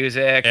stage for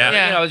music.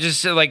 Yeah.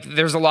 Just like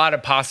there's a lot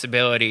of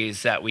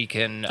possibilities that we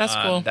can That's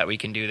cool. that we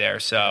can do there.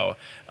 So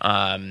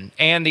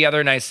and the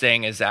other nice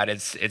thing is that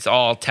it's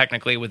all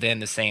technically within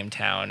the same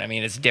town. I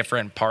mean, it's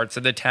different parts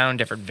of the town,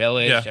 different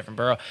village, different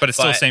borough. But it's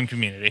still the same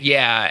community.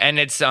 Yeah, and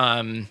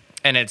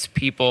it's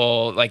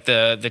people like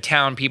the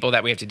town people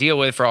that we have to deal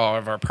with for all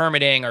of our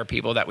permitting are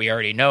people that we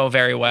already know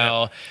very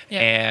well. Yeah.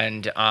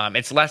 And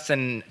it's less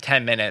than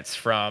 10 minutes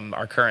from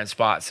our current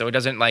spot, so it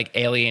doesn't like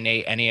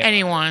alienate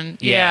anyone.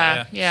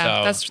 Yeah. So,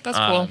 that's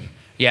cool.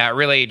 Yeah, it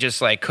really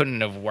just like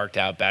couldn't have worked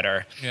out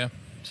better. Yeah.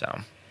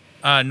 So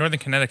Northern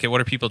Connecticut,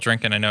 what are people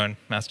drinking? I know in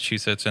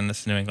Massachusetts and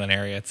this New England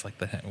area, it's like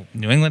the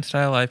New England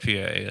style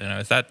IPA.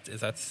 Is that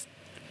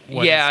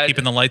what is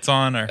keeping the lights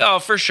on? Or? Oh,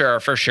 for sure.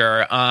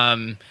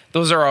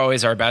 Those are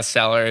always our best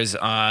sellers.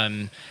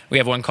 We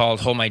have one called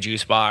Hold My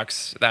Juice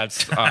Box.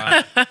 That's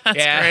great.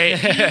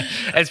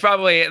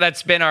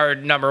 That's been our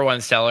number one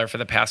seller for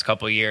the past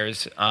couple of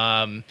years.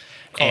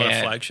 Call it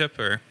a flagship,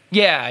 or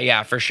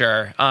yeah, for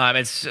sure.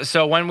 It's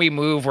so when we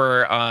move,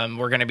 we're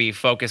going to be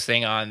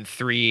focusing on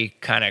 3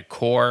 kind of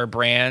core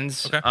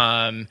brands.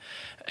 Okay.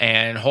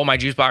 And Hold My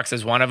Juice Box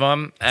is one of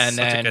them. And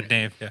Such then a good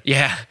name.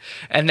 Yeah.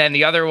 And then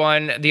the other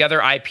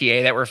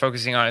IPA that we're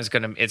focusing on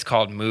it's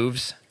called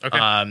Moves.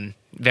 Okay.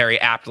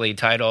 Very aptly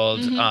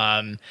titled.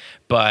 Mm-hmm.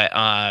 But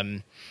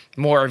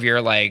more of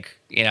your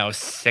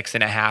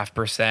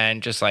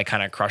 6.5%, just like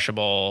kind of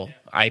crushable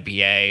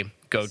IPA,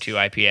 go-to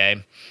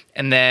IPA.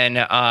 And then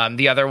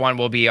the other one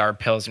will be our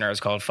Pilsner. It's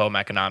called Foam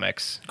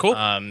Economics. Cool.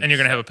 And you're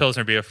going to have a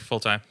Pilsner beer for full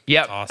time.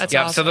 Yep. That's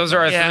yep. awesome. So those are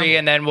our 3,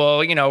 and then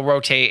we'll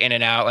rotate in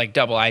and out like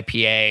double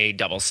IPA,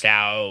 double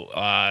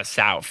stout,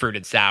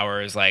 fruited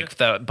sours,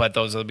 but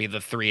those will be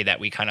the 3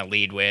 that we kind of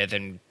lead with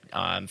and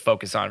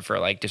focus on for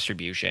like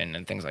distribution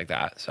and things like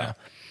that. So.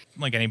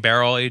 Like any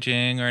barrel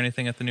aging or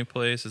anything at the new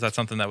place? Is that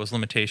something that was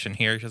limitation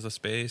here because of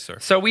space? Or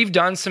so we've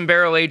done some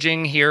barrel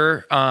aging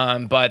here,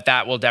 but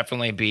that will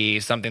definitely be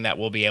something that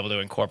we'll be able to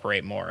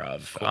incorporate more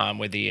of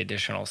with the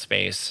additional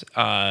space.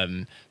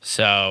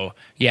 So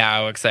yeah,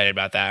 I'm excited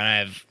about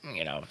that.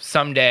 And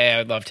someday I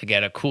would love to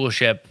get a cool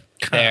ship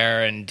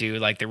there and do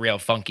like the real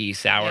funky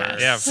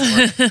sours. Yeah, of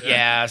course.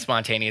 Yeah,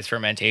 spontaneous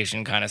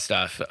fermentation kind of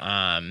stuff.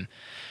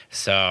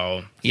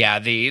 So yeah,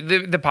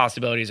 the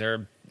possibilities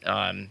are.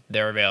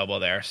 They're available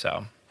there.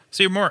 So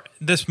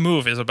this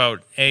move is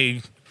about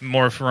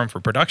more room for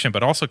production,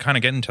 but also kind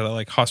of getting to the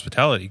like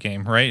hospitality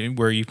game, right?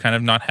 Where you've kind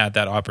of not had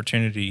that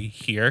opportunity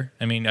here.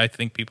 I mean, I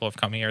think people have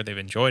come here, they've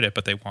enjoyed it,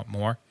 but they want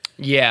more.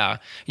 Yeah,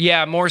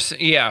 more.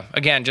 Yeah,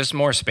 again, just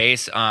more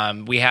space.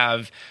 We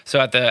have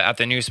at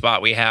the new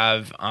spot we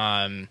have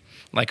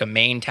like a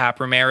main tap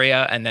room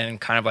area and then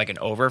kind of like an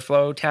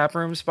overflow tap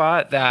room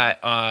spot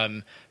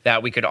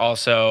that we could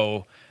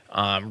also.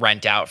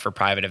 Rent out for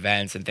private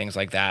events and things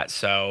like that.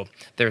 So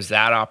there's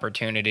that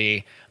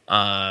opportunity.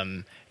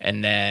 And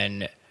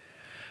then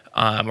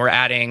we're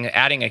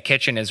adding a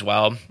kitchen as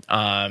well.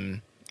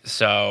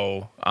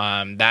 So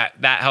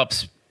that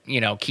helps,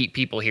 keep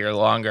people here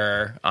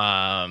longer.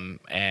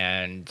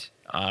 And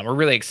we're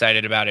really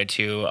excited about it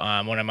too.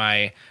 One of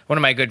my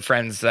good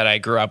friends that I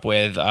grew up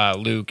with,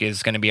 Luke,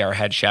 is going to be our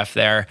head chef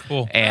there.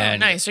 Cool.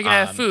 And nice. You're going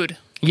to have food.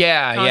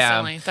 Yeah,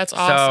 constantly. Yeah. That's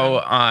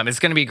awesome. So it's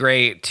going to be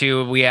great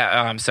too. We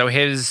so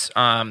his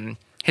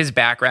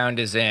background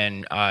is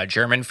in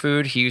German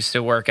food. He used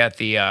to work at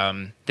the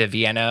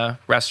Vienna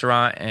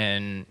restaurant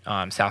in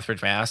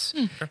Southbridge, Mass,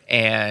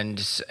 and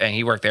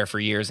he worked there for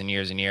years and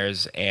years and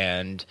years.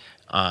 And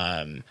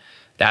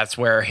that's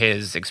where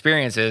his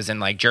experiences and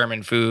like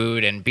German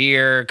food and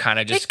beer kind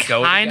of just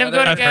go kind together.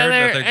 of go I've heard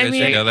that together. they're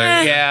good together.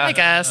 Yeah. I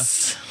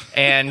guess.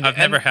 And I've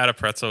never had a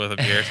pretzel with a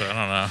beer, so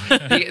I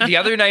don't know. the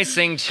other nice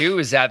thing too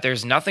is that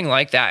there's nothing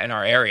like that in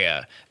our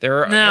area.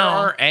 There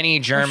aren't any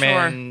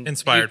German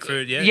inspired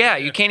food. Yeah,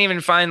 you can't even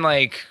find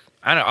like,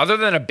 I don't know, other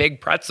than a big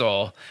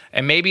pretzel,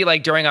 and maybe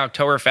like during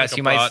Oktoberfest, Like a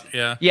you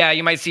brat, might,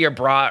 you might see a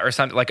brat or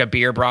something like a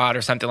beer brat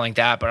or something like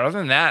that. But other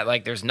than that,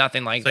 like, there's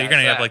nothing like that. So you're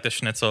gonna have like the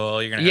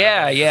schnitzel. You're gonna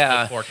have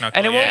the pork knuckle.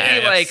 And it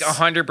won't be like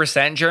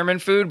 100% German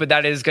food, but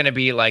that is gonna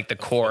be like the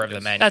core of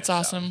the menu. That's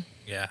awesome.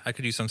 Yeah, I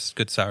could use some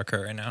good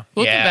sauerkraut right now.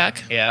 We'll be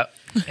back. Yeah.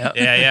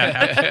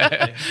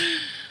 Yeah.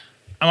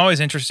 I'm always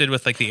interested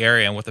with like the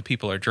area and what the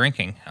people are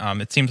drinking.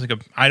 It seems like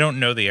I don't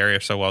know the area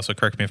so well, so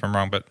correct me if I'm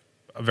wrong, but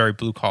a very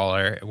blue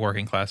collar,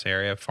 working class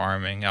area,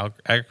 farming,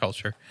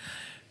 agriculture.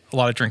 A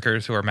lot of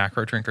drinkers who are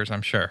macro drinkers,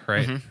 I'm sure,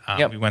 right?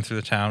 Yep. We went through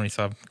the town, we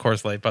saw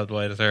Coors Light,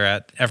 Budweiser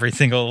at every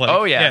single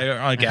on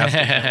a gas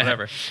station,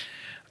 whatever.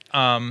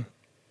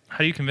 How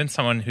do you convince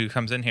someone who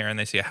comes in here and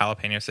they see a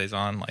jalapeno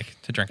saison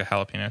like to drink a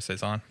jalapeno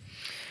saison?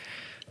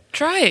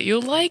 Try it.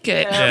 You'll like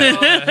it.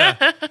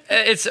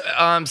 It's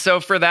so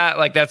for that,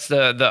 like that's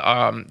the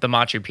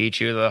Machu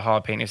Picchu, the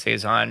jalapeno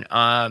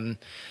saison.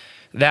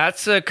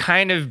 That's a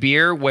kind of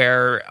beer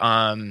where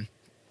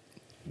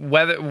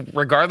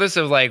regardless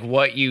of like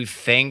what you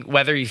think,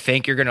 whether you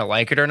think you're gonna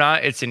like it or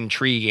not, it's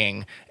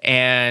intriguing.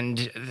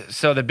 And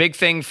so the big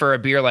thing for a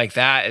beer like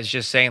that is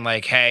just saying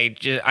like, hey,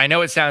 I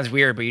know it sounds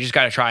weird, but you just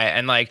got to try it.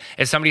 And like,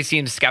 if somebody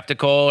seems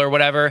skeptical or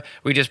whatever,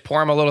 we just pour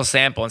them a little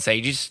sample and say,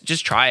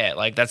 just try it.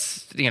 Like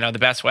that's, the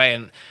best way.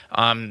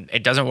 And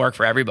it doesn't work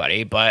for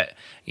everybody, but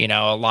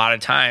a lot of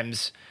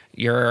times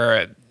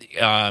your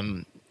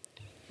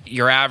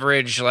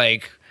average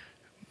like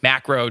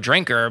macro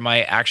drinker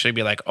might actually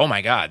be like, oh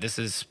my God, this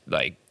is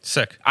like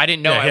sick. I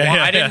didn't know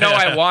I didn't know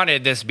I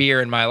wanted this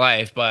beer in my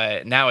life,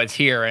 but now it's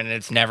here and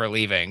it's never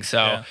leaving.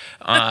 So,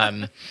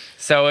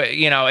 so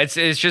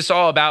it's just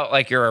all about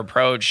like your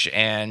approach.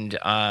 And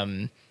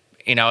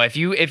if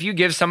you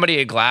give somebody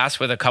a glass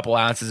with a couple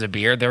ounces of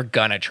beer, they're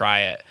gonna try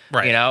it.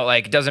 Right.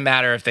 Like it doesn't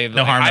matter if they've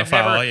no harm, no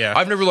foul.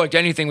 I've never liked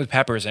anything with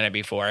peppers in it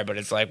before, but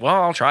it's like, well,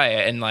 I'll try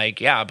it. And like,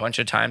 a bunch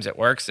of times it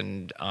works.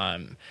 And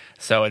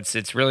so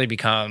it's really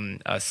become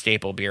a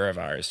staple beer of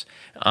ours.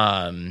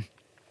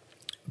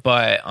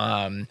 But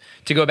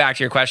to go back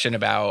to your question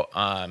about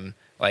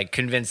like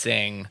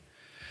convincing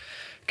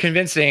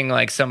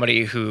like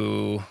somebody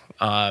who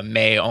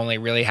may only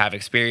really have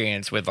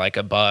experience with like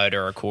a Bud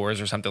or a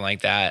Coors or something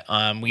like that,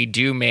 we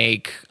do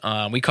make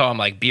we call them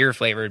like beer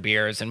flavored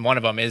beers, and one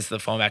of them is the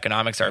Foam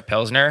Economics Art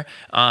Pilsner.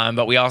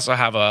 But we also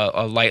have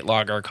a light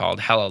lager called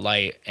Hella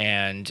Light,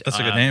 and that's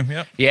a good name.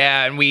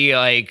 Yeah, and we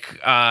like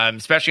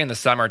especially in the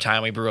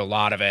summertime we brew a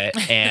lot of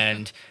it,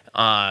 and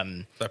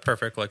that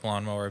perfect like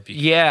lawnmower beat.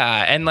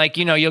 Yeah, and like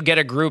you'll get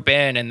a group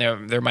in, and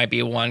there might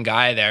be one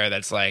guy there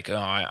that's like, oh,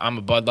 I'm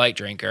a Bud Light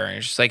drinker, and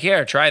it's just like,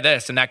 here, try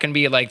this, and that can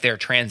be like their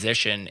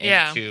transition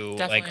into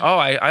definitely. like, oh,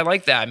 I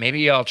like that.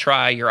 Maybe I'll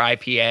try your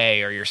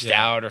IPA or your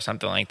stout or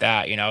something like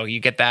that. You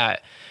get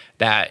that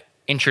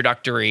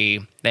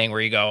introductory thing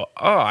where you go,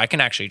 oh, I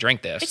can actually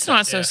drink this. It's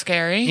not so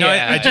scary.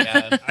 I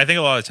think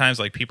a lot of times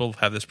like people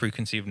have this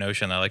preconceived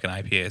notion that like an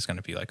IPA is going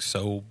to be like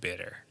so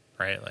bitter,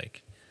 right?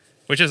 Like.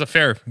 Which is a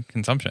fair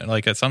assumption,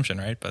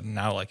 right? But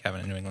now, like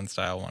having a New England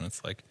style one,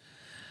 it's like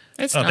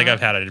I don't think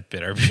I've had a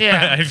bitter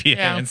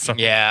IPA in some.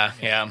 Yeah.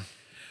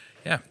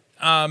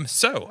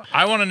 So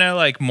I want to know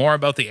like more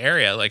about the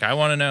area. Like I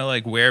want to know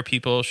like where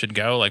people should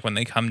go, like when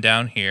they come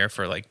down here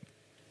for like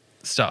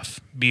stuff,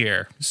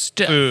 beer,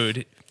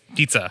 food,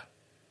 pizza.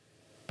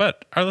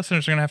 But our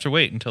listeners are gonna have to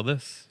wait until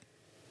this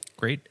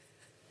great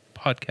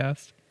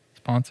podcast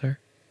sponsor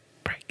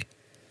break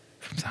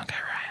from Sound Guy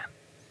Ryan.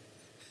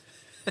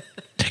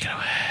 Take it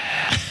away.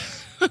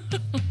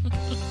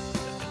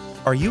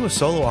 Are you a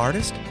solo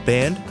artist,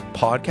 band,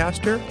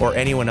 podcaster, or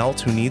anyone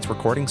else who needs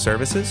recording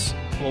services?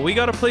 Well, we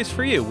got a place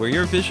for you where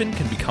your vision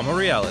can become a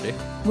reality.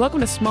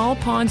 Welcome to Small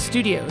Pond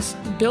Studios,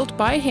 built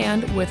by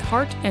hand with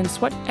heart and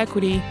sweat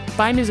equity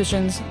by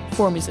musicians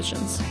for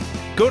musicians.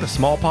 Go to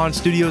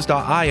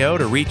smallpondstudios.io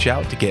to reach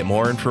out to get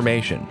more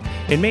information.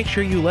 And make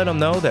sure you let them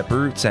know that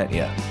Brute sent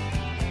you.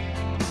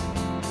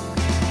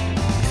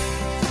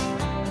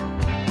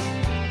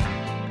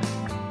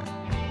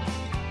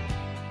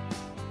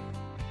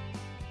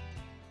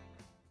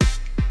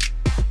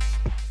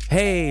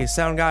 Hey,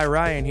 Sound Guy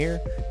Ryan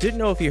here. Didn't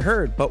know if you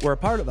heard, but we're a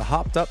part of the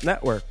Hopped Up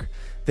Network.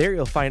 There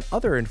you'll find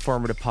other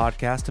informative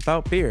podcasts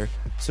about beer.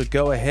 So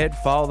go ahead,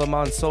 follow them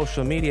on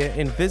social media,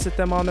 and visit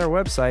them on their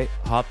website,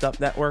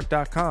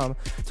 hoppedupnetwork.com,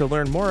 to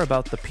learn more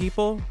about the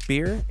people,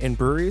 beer, and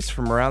breweries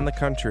from around the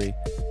country.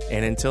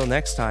 And until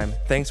next time,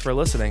 thanks for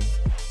listening.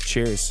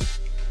 Cheers.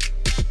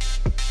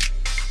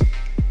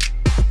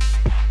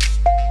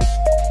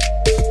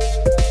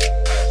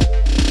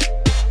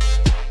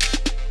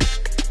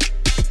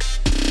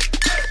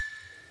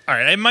 All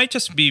right, It might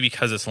just be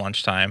because it's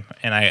lunchtime,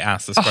 and I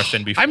asked this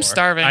question before. I'm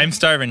starving. I'm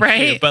starving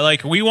Right? too. But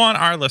like, we want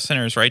our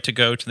listeners, right, to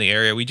go to the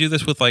area. We do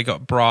this with like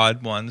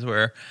broad ones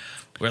where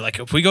we're like,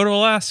 if we go to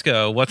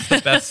Alaska, what's the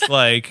best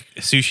like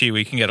sushi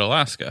we can get in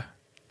Alaska?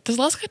 Does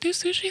Alaska do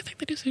sushi? I think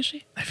they do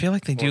sushi. I feel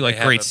like they do Well, like they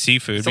have great a-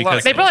 seafood it's a lot because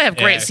of- They probably have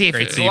great Yeah, seafood.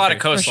 great There's a lot of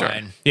seafood.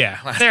 coastline.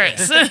 Yeah. There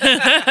is.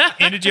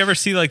 And did you ever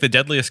see like The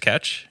Deadliest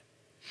Catch?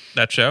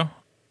 That show?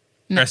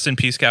 No. Rest in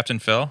peace, Captain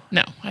Phil.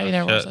 No, I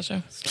never watched that show.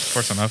 Of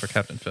course, I'm not for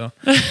Captain Phil.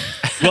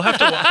 We'll have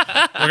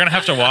to. We're gonna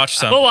have to watch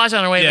some. We'll watch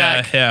on our way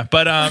yeah, back. yeah.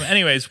 But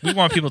anyways, we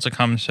want people to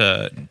come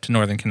to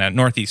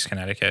Northeast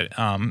Connecticut.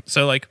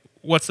 So like,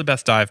 what's the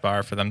best dive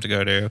bar for them to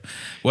go to?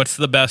 What's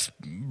the best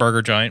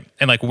burger joint?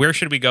 And like, where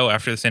should we go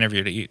after this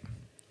interview to eat?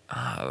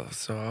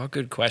 So all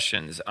good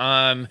questions.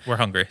 We're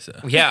hungry. So.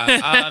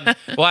 Yeah.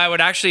 Well, I would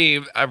actually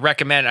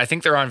recommend. I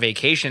think they're on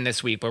vacation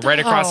this week, but right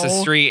across the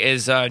Oh. street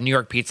is New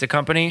York Pizza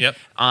Company. Yep.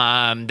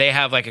 They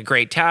have like a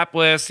great tap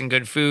list and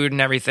good food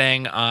and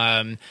everything.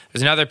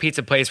 There's another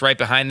pizza place right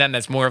behind them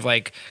that's more of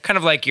like kind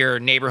of like your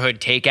neighborhood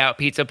takeout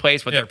pizza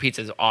place, but their Yep.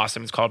 pizza is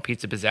awesome. It's called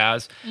Pizza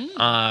Pizzazz.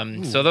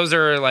 So those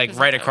are like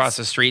right across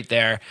the street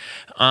there.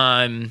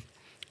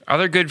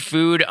 Other good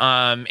food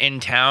in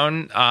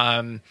town.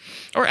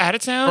 Or out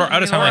of town. Or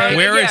out of town. Like,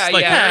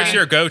 Yeah, where's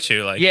your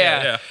go-to? Like,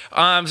 Yeah.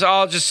 So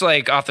I'll just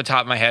like off the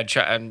top of my head,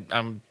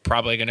 I'm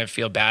probably gonna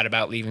feel bad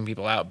about leaving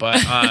people out, but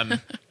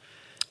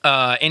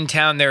in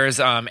town there's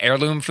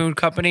Heirloom Food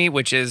Company,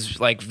 which is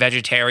like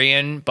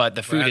vegetarian, but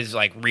the food Right. is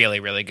like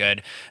really, really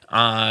good.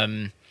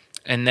 And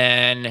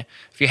then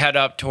if you head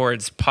up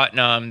towards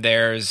Putnam,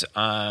 there's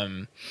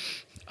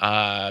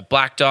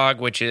Black Dog,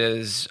 which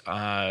is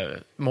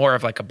more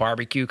of like a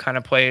barbecue kind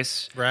of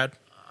place. Brad.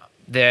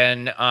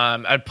 Then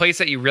a place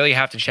that you really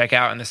have to check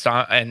out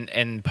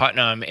in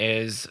Putnam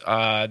is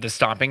the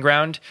Stomping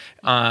Ground.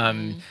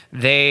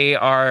 They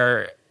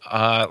are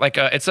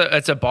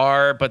it's a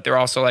bar, but they're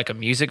also like a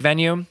music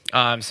venue.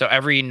 So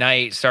every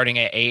night starting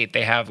at 8,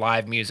 they have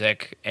live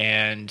music,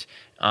 and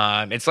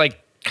it's like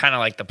kind of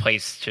like the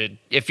place to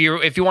if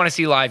you want to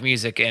see live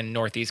music in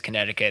Northeast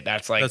Connecticut,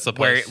 that's the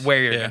place.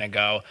 where you're Yeah. gonna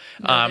go.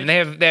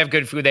 They have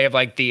good food. They have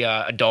like the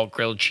adult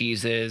grilled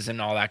cheeses and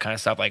all that kind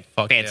of stuff, like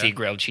Fuck fancy yeah.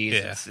 grilled cheese.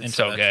 Yeah, It's into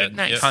so that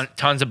good. shit. Nice.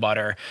 Tons of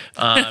butter.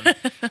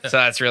 So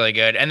that's really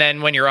good. And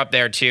then when you're up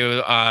there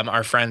too,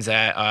 our friends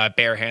at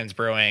Bare Hands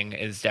Brewing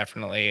is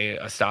definitely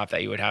a stop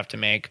that you would have to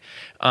make.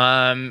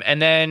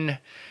 And then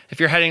if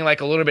you're heading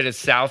like a little bit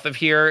south of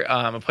here,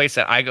 a place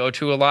that I go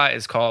to a lot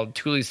is called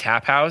Thule's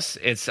Tap House.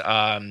 It's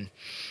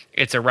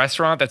a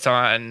restaurant that's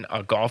on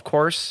a golf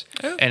course,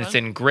 and it's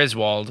in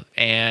Griswold,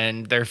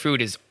 and their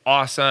food is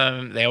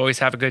awesome. They always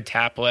have a good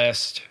tap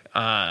list.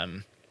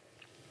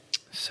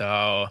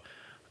 So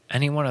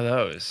any one of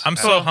those. I'm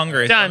so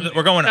hungry. Done.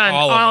 We're going Done.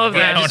 all of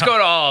them. them. Just go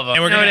to all of them.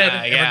 And we're gonna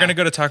Noted. and we're gonna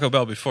go to Taco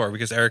Bell before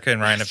because Erica and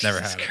Ryan have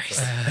never had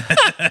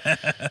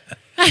it.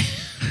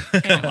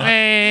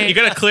 Wait. You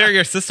gotta clear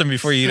your system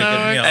before you eat a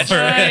good meal.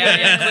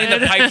 Clean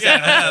the pipes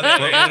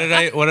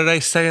out. What did I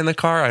say in the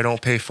car? I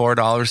don't pay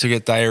 $4 to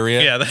get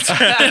diarrhea. Yeah, that's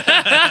right.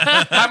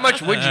 How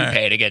much would you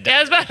pay to get Yeah, I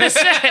was about to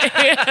say.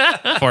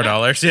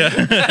 $4.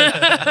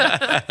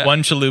 Yeah.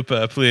 One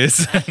chalupa,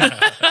 please.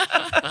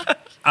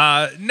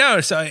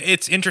 No, so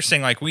it's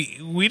interesting. Like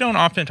we don't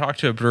often talk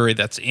to a brewery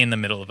that's in the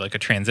middle of like a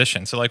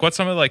transition. So like, what's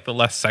some of like the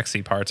less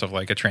sexy parts of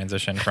like a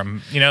transition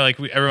from like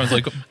everyone's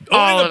like,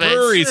 All oh, of the it.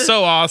 brewery is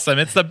so awesome.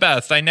 It's the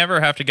best. I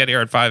never have to get here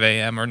at 5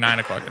 a.m. or 9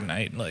 o'clock at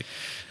night. Like,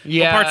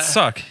 Yeah. what parts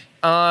suck?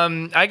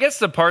 I guess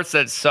the parts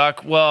that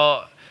suck,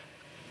 well,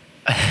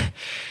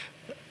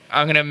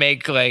 I'm gonna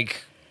make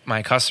like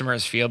my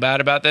customers feel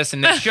bad about this,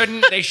 and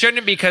they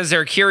shouldn't because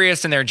they're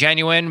curious and they're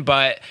genuine,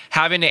 but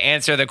having to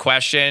answer the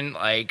question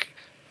like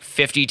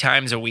 50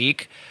 times a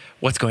week,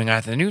 what's going on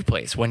at the new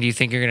place? When do you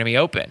think you're going to be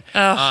open?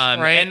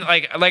 Right. And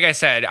like I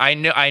said,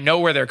 I know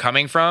where they're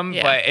coming from,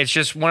 Yeah. but it's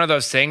just one of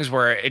those things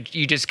where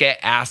you just get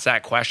asked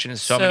that question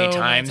so many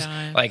times.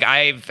 Like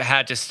I've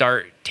had to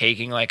start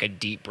taking like a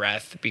deep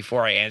breath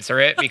before I answer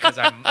it because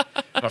I'm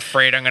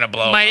afraid I'm going to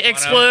blow Might up on 'em.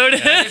 explode.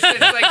 It's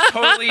like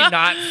totally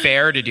not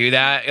fair to do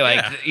that.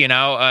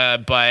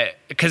 Like, but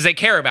because they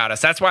care about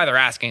us. That's why they're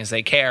asking is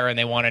they care and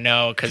they want to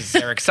know because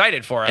they're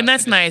excited for us. And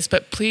that's nice,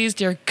 but please,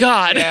 dear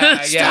God,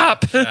 Yeah,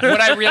 stop. yeah. What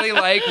I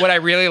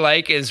really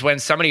like is when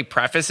somebody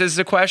prefaces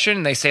the question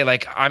and they say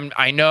like,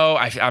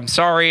 I'm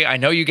sorry. I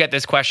know you get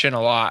this question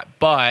a lot,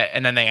 but,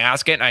 and then they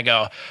ask it and I go,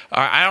 all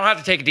right, I don't have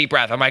to take a deep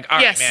breath. I'm like, all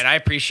right, Yes. man, I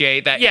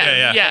appreciate that.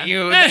 Yeah. That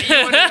you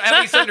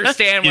at least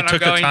understand You what I'm took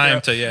the going time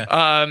through.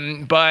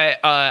 to, But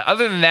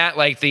other than that,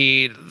 like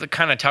the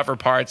kind of tougher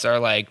parts are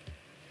like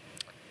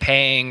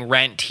paying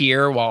rent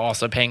here while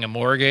also paying a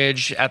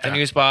mortgage at the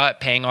new spot,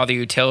 paying all the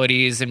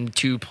utilities in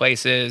 2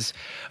 places,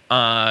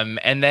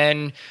 and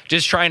then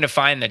just trying to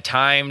find the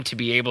time to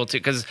be able to,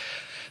 because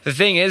the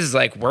thing is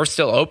like we're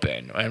still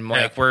open and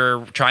like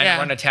we're trying to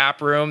run a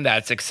tap room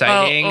that's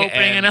exciting. Opening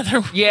and, another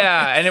one.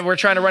 Yeah, and we're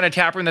trying to run a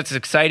tap room that's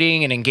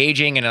exciting and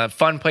engaging and a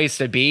fun place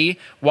to be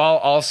while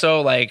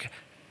also like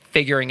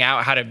figuring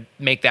out how to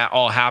make that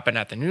all happen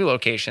at the new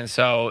location.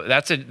 So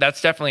that's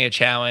definitely a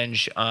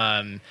challenge.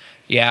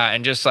 Yeah,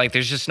 and just like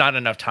there's just not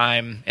enough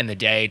time in the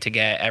day to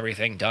get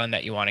everything done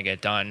that you want to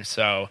get done.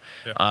 So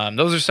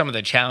those are some of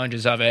the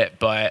challenges of it.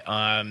 But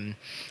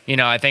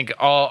I think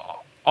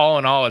all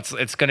in all,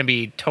 it's going to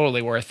be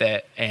totally worth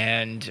it,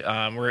 and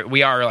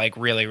we are like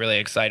really, really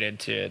excited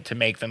to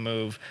make the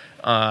move.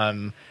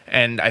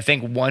 And I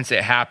think once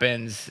it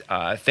happens,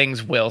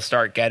 things will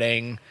start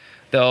getting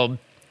they'll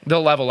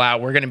level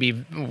out.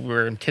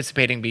 We're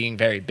anticipating being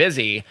very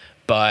busy,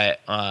 but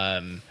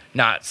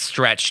not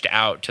stretched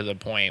out to the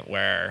point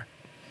where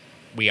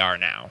we are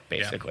now,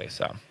 basically.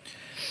 So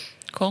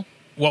cool.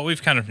 What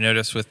we've kind of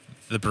noticed with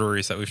the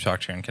breweries that we've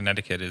talked to in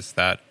Connecticut is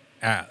that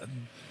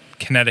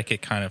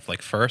Connecticut kind of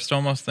like first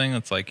almost thing.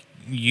 It's like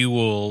you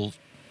will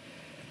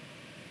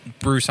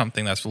brew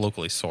something that's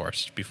locally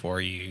sourced before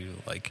you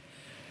like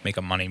make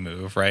a money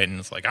move, right? And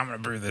it's like, I'm going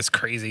to brew this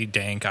crazy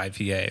dank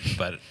IPA,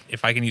 but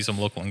if I can use some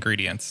local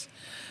ingredients.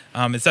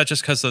 Is that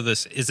just because of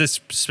this? Is this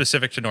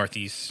specific to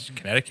Northeast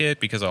Connecticut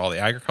because of all the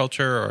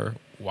agriculture, or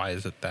why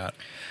is it that?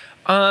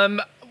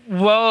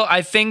 Well,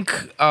 I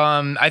think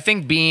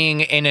being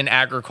in an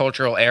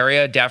agricultural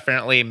area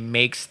definitely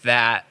makes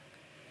that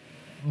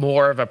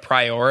more of a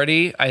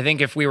priority. I think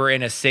if we were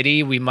in a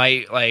city, we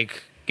might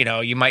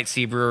you might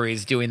see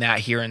breweries doing that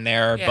here and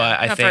there,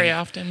 but I think very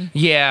often.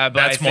 Yeah,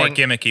 but that's more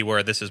gimmicky.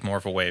 Where this is more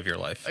of a way of your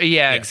life.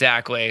 Yeah.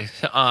 Exactly.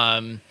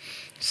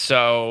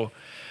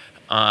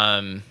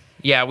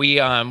 Yeah,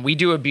 we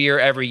do a beer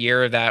every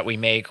year that we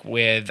make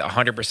with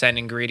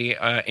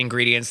 100%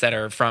 ingredients that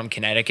are from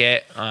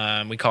Connecticut.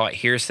 We call it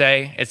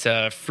Hearsay. It's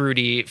a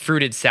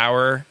fruited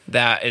sour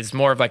that is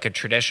more of like a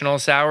traditional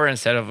sour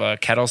instead of a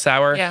kettle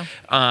sour. Yeah.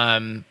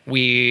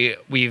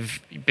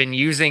 We've been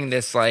using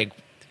this like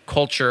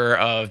culture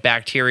of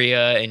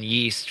bacteria and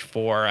yeast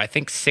for I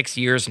think 6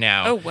 years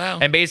now. Oh wow.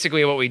 And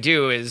basically what we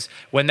do is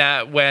when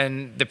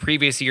the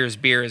previous year's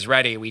beer is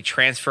ready, we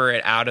transfer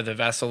it out of the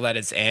vessel that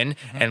it's in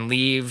and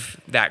leave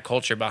that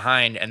culture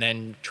behind, and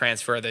then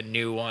transfer the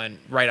new one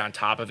right on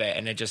top of it,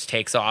 and it just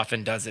takes off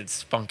and does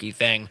its funky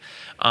thing.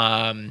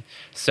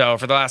 So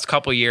for the last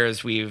couple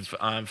years, we've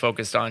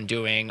focused on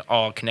doing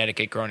all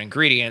Connecticut grown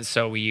ingredients.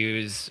 So we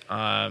use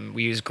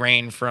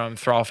grain from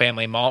Thrall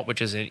Family Malt,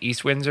 which is in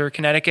East Windsor,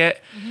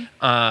 Connecticut.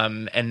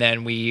 And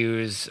then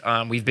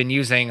we've been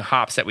using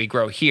hops that we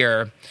grow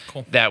here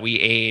that we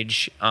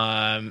age,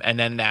 and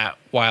then that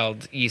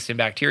wild yeast and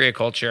bacteria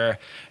culture.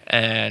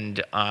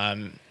 And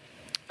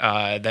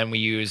then we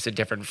use a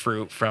different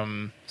fruit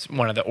from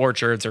one of the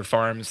orchards or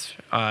farms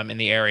in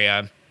the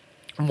area.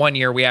 One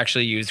year we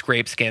actually used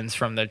grape skins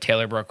from the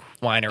Taylor Brook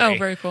Winery. Oh,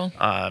 very cool.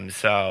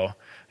 So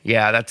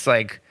yeah, that's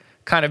like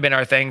kind of been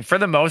our thing. For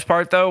the most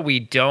part, though, we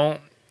don't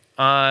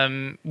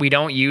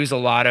use a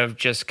lot of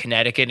just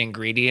Connecticut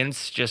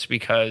ingredients just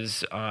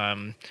because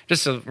of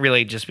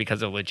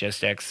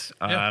logistics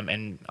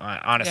and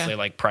honestly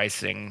like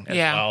pricing as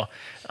well.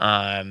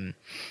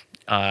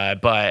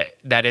 But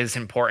that is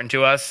important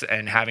to us,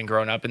 and having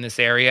grown up in this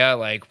area,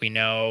 like we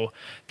know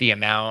the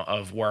amount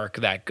of work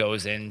that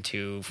goes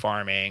into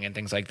farming and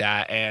things like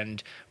that,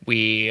 and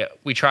we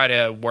try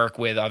to work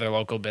with other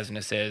local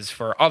businesses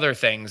for other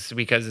things,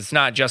 because it's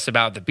not just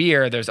about the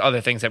beer. There's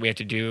other things that we have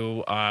to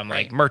do,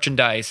 like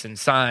merchandise and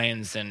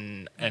signs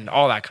and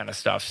all that kind of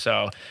stuff.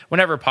 So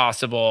whenever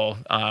possible,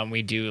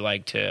 we do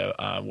like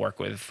to work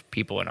with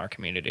people in our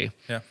community.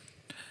 Yeah.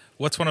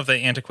 What's one of the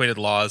antiquated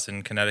laws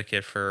in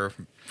Connecticut for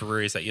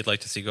breweries that you'd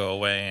like to see go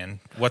away, and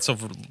what's a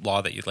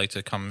law that you'd like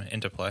to come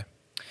into play?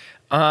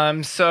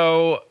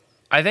 So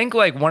I think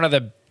like one of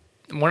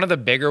the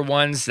bigger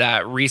ones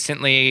that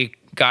recently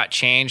got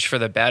changed for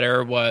the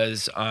better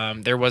was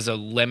there was a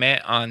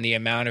limit on the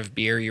amount of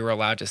beer you were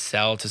allowed to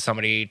sell to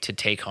somebody to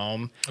take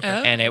home,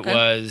 and it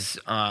was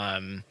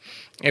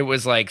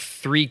like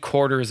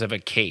 3/4 of a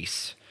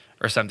case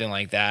or something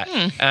like that.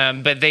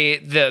 But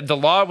the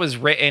law was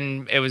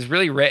written. It was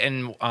really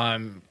written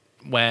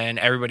when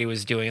everybody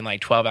was doing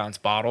like 12-ounce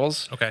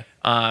bottles. Okay.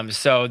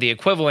 So the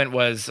equivalent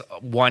was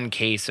one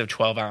case of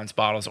 12-ounce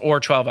bottles or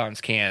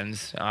 12-ounce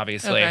cans,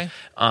 obviously. Okay.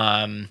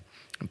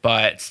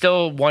 But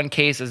still, one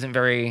case isn't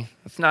very.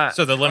 It's not.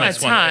 So the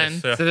limit's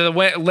one. So the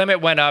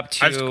limit went up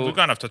to. We've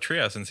gone up to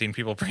Trios and seen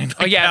people bring.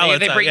 They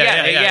bring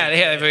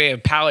a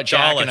pallet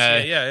jack and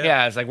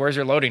a. It's like, where's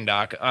your loading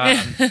dock?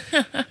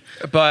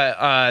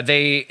 But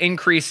they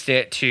increased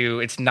it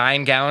to it's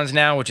 9 gallons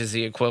now, which is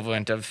the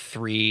equivalent of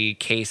 3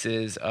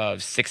 cases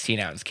of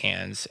 16-ounce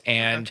cans,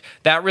 and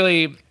that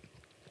really.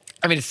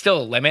 I mean, it's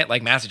still a limit.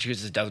 Like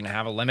Massachusetts doesn't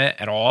have a limit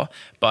at all,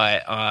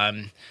 but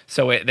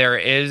there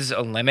is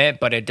a limit,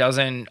 but it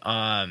doesn't.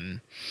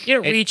 You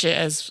don't reach it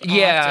as often.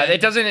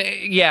 It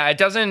doesn't. Yeah, it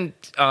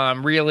doesn't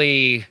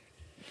really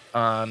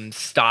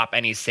stop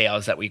any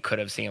sales that we could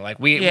have seen.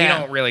 Like we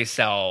don't really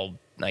sell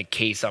like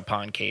case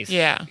upon case,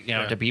 Yeah.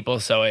 to people.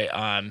 So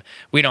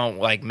we don't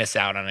like miss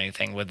out on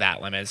anything with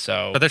that limit.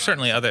 So, But there's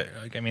certainly other.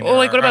 Like, I mean, Well,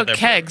 like, what there are about other-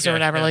 kegs or yeah,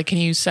 whatever? yeah. Like, can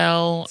you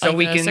sell So like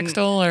we a can-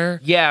 6-stall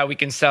or? yeah, we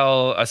can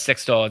sell a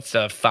 6-stall. It's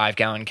a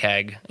 5-gallon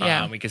keg.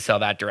 Yeah. We can sell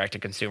that direct to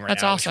consumer.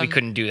 That's now, which awesome. we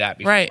couldn't do that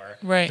before.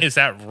 Right. Is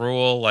that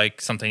rule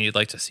like something you'd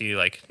like to see?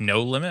 Like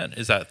no limit?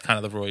 Is that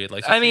kind of the rule you'd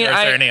like to I see? mean, Or is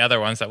there any other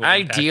ones that would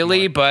impact you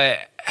ideally, more? but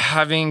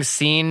having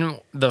seen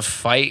the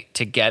fight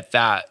to get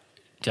that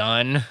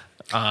done,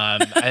 I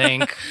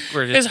think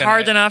we're just It's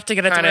hard enough to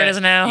get it to where it is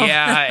now.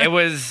 Yeah,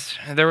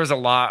 there was a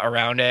lot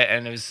around it,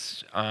 and it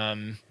was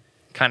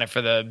kind of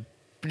for the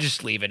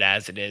just leave it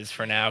as it is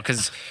for now,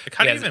 because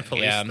How do you even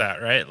police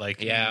that, right? Like,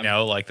 Yeah.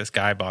 like this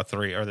guy bought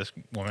 3, or this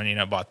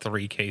woman, bought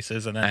 3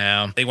 cases, and then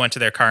Yeah. they went to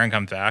their car and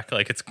come back.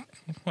 Like, it's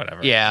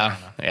whatever. Yeah, I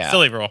don't know. yeah,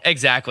 Silly rule.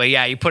 Exactly.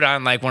 Yeah, you put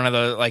on like one of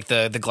the like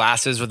the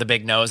glasses with the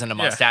big nose and a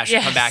mustache,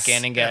 Yes. come back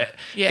in and get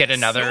Yes.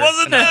 another. It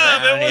wasn't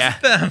another them.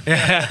 It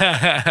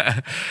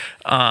round,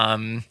 wasn't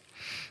them.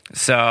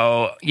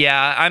 So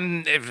yeah,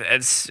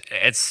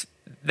 it's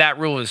that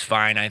rule is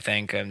fine, I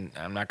think, and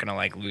I'm not gonna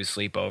like lose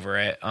sleep over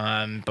it.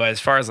 But as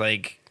far as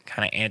like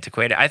kind of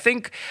antiquated, I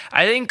think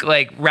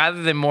like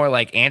rather than more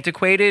like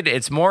antiquated,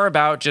 it's more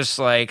about just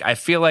like I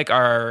feel like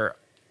our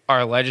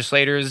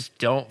legislators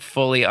don't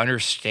fully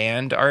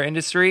understand our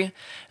industry,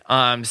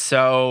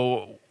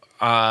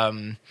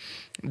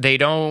 they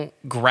don't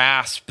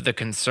grasp the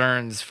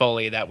concerns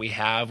fully that we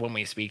have when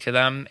we speak to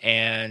them,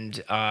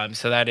 and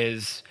so that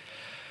is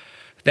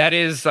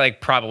like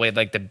probably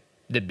like the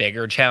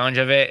bigger challenge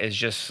of it is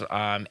just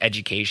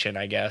education,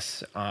 I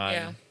guess.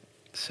 Yeah.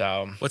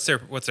 So What's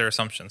their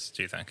assumptions,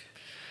 do you think?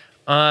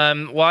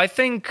 well, I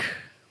think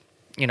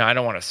I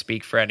don't want to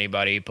speak for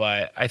anybody,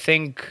 but I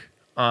think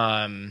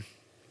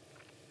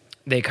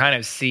they kind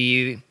of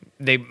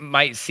they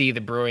might see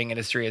the brewing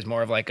industry as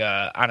more of like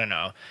a, I don't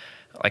know,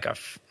 like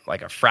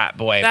a frat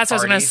boy. That's what I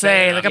was party gonna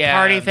say, thing. like a Yeah.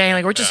 party thing.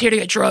 Like, we're just here to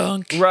get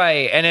drunk.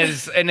 Right, and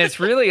it's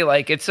really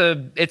like it's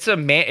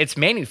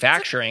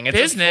manufacturing. It's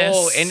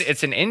business.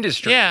 It's an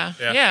industry. Yeah.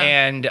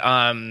 And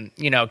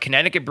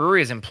Connecticut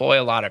breweries employ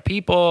a lot of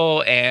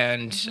people,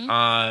 and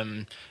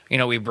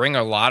we bring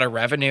a lot of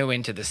revenue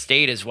into the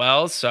state as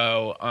well.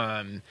 So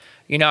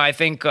I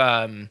think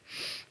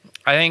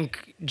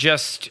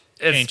just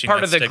it's Changing part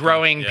that of the stigma,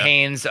 growing yeah.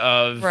 pains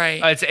of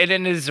Right. it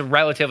is a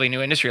relatively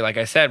new industry. Like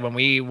I said, when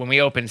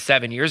we opened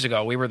 7 years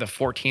ago, we were the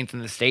 14th in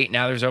the state.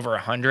 Now there's over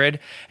 100,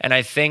 and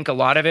I think a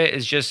lot of it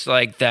is just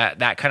like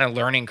that kind of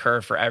learning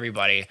curve for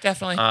everybody.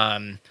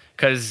 Definitely.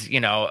 Because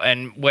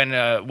and when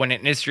an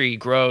industry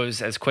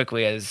grows as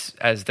quickly as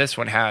this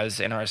one has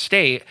in our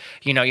state,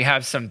 you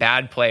have some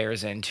bad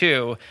players in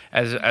too,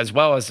 as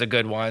well as the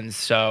good ones.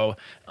 So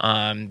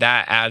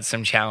that adds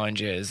some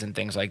challenges and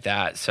things like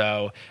that.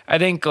 So I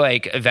think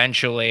like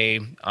eventually,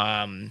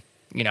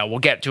 we'll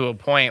get to a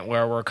point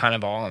where we're kind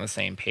of all on the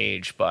same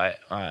page. But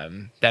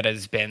that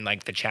has been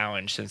like the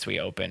challenge since we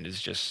opened,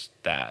 is just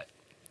that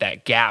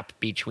gap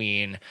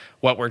between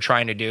what we're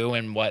trying to do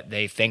and what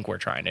they think we're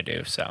trying to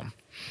do. So.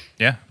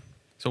 Yeah.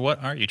 So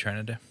what are you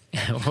trying to do?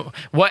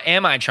 What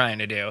am I trying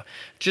to do?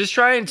 Just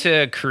trying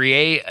to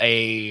create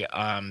a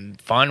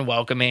fun,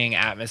 welcoming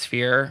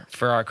atmosphere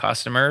for our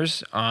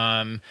customers.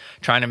 Trying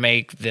to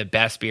make the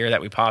best beer that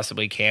we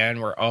possibly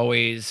can. We're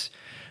always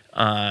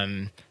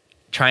trying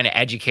to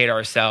educate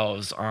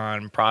ourselves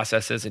on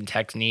processes and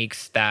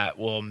techniques that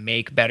will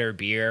make better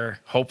beer,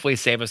 hopefully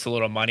save us a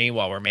little money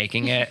while we're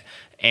making it,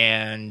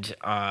 and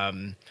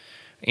kind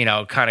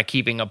of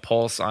keeping a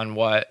pulse on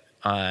what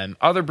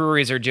other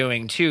breweries are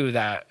doing too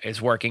that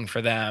is working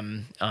for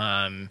them.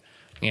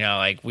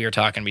 Like we were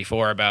talking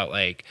before about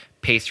like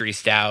pastry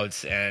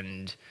stouts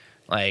and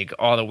like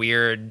all the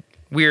weird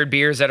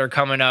beers that are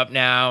coming up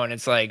now, and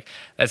it's like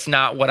that's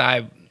not what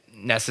I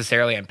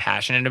necessarily am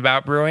passionate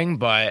about brewing,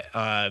 but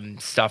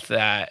stuff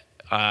that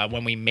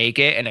when we make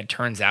it and it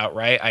turns out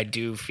right, I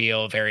do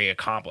feel very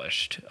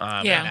accomplished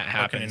when that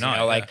happens.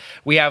 not?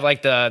 We have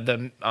like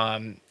the a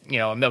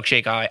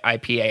milkshake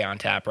IPA on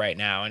tap right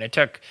now, and it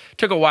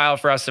took a while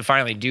for us to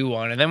finally do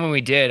one. And then when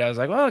we did, I was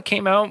like, well, it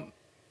came out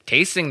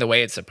tasting the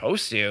way it's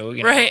supposed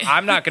to. Right.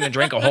 I'm not going to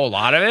drink a whole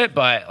lot of it,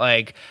 but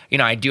like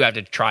I do have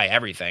to try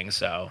everything.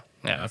 So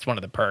that's one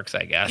of the perks,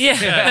 I guess.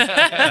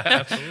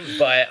 Yeah.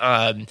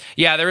 But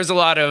there is a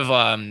lot of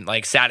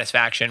like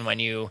satisfaction when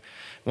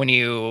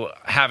you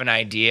have an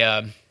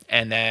idea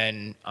and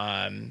then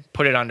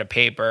put it onto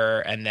paper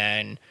and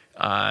then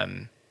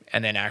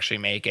actually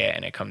make it,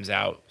 and it comes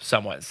out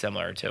somewhat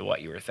similar to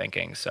what you were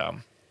thinking. So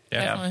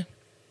Definitely.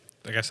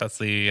 I guess that's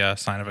the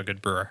sign of a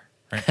good brewer,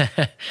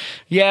 right?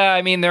 yeah,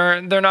 I mean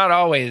they're not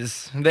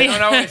always, they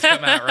don't always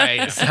come out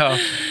right. So,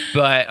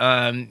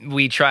 but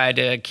we try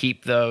to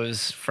keep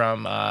those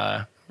from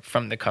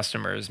the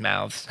customers'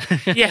 mouths.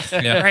 Yes.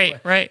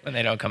 Right. when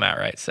they don't come out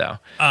right. So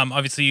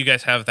Obviously, you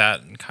guys have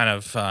that kind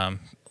of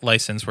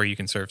license where you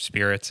can serve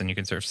spirits and you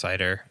can serve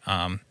cider.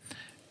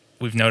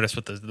 We've noticed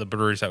with the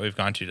breweries that we've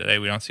gone to today,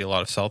 we don't see a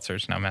lot of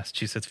seltzers. Now,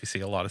 Massachusetts, we see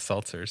a lot of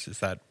seltzers. Is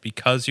that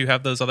because you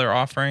have those other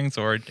offerings,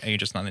 or are you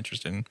just not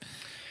interested in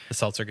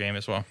seltzer game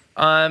as well?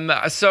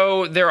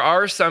 So there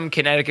are some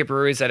Connecticut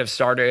breweries that have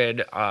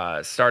started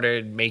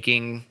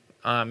making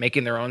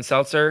their own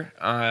seltzer.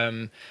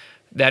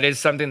 That is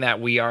something that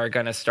we are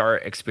going to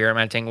start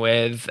experimenting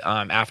with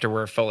after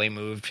we're fully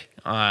moved.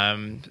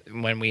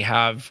 When we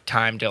have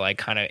time to like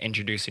kind of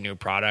introduce a new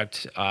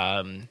product,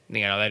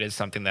 that is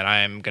something that I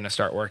am going to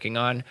start working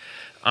on.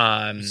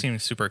 You seem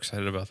super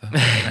excited about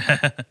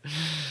that.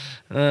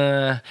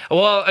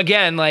 Well,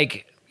 again,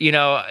 like,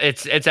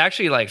 it's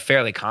actually like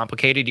fairly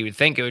complicated. You would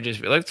think it would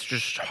just be like, it's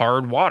just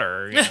hard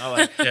water,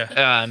 like,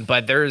 Yeah.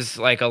 But there's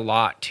like a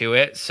lot to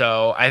it.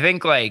 So I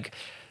think like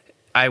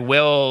I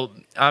don't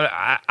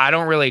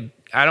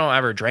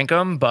ever drink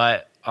them,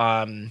 but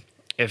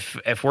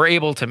if we're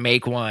able to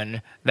make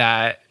one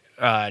that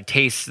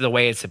tastes the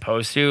way it's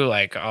supposed to,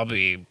 like I'll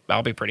be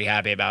pretty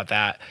happy about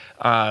that.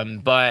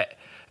 But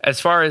as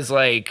far as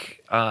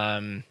like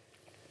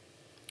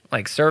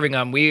serving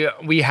them,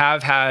 we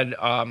have had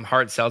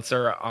hard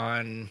seltzer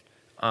on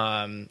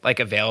like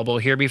available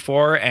here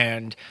before,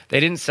 and they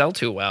didn't sell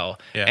too well.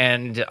 Yeah.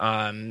 And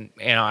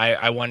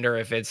I wonder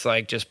if it's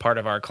like just part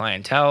of our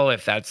clientele,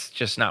 if that's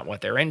just not what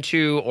they're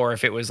into, or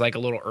if it was like a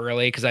little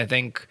early, because I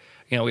think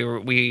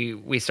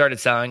we started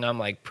selling them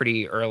like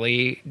pretty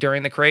early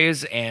during the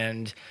craze,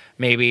 and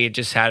maybe it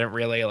just hadn't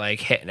really like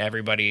hit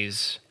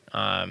everybody's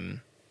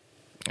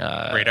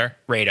Radar.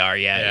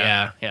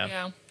 Yeah.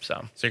 Yeah.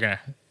 So you're gonna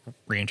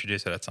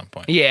reintroduce it at some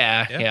point.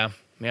 yeah.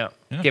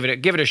 Give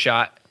it a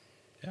shot.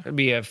 Yeah. It'd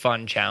be a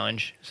fun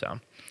challenge. So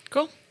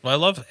Cool. Well, I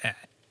love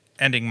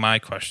ending my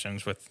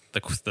questions with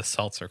the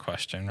seltzer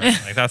question. Right?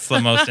 Like that's the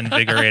most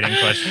invigorating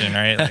question,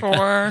 right? Like,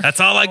 that's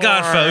all I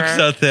got, folks,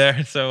 out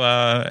there. So,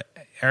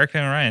 Erica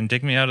and Ryan,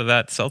 dig me out of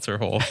that seltzer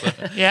hole. So,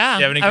 Yeah.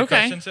 you have any good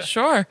Okay. questions?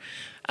 Sure.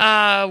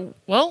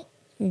 Well,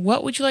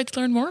 what would you like to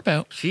learn more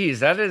about? geez,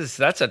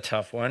 that's a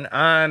tough one.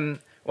 Well,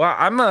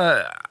 I'm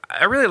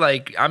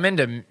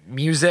into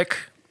music.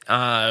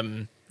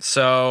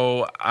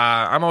 So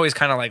I'm always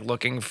kind of like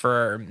looking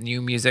for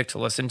new music to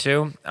listen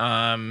to.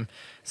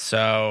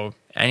 So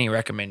any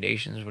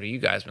recommendations? What have you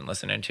guys been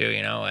listening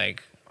to?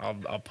 Like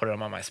I'll put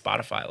them on my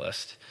Spotify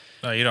list.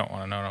 No, you don't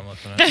want to know what I'm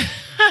listening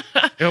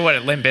to.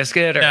 What, Limp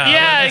Bizkit? Or No.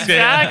 Yeah,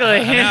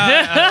 exactly.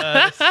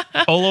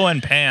 Polo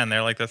and Pan,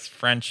 they're like this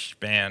French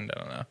band. I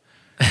don't know.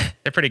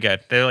 They're pretty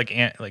good. They're like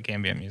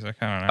ambient music.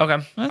 I don't know.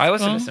 Okay, That's I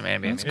listen cool. to some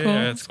ambient That's music. cool.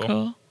 Yeah, That's it's cool.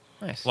 cool.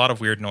 Nice. A lot of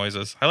weird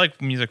noises. I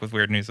like music with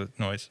weird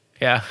noise.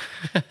 Yeah.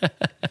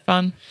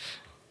 Fun.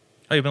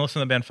 Oh, you've been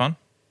listening to the band Fun?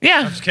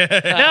 Yeah. No,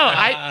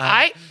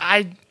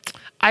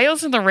 I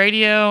listen to the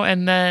radio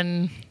and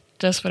then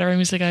just whatever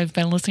music I've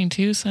been listening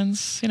to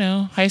since,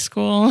 high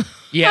school.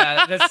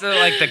 Yeah, that's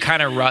the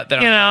kind of rut that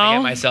I'm trying to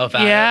get myself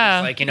out of. Yeah,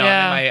 It's like,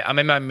 yeah. I'm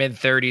in my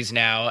mid-30s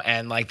now,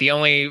 and like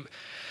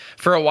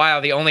for a while,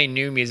 the only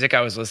new music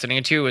I was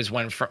listening to was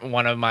when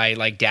one of my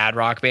like dad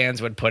rock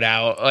bands would put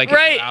out like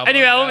Right, a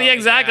new album. Yeah,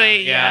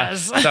 exactly. Yeah.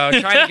 Yes. So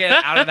I'm trying to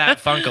get out of that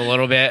funk a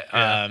little bit.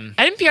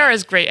 NPR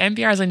is great.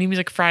 NPR is a New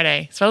Music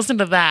Friday. So I listen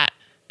to that.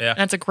 Yeah. And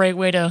that's a great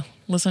way to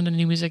listen to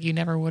new music you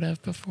never would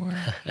have before.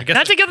 I guess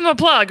Not to give them a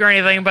plug or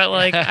anything, but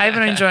like I've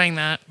been enjoying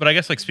that. But I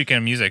guess like speaking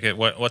of music,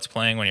 what's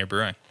playing when you're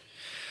brewing?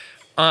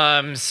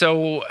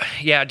 So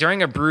yeah,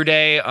 during a brew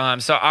day,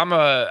 so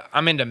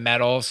I'm into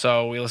metal,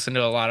 so we listen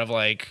to a lot of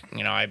like,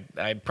 I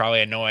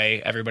probably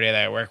annoy everybody that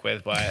I work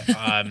with, but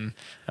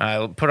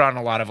I put on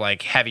a lot of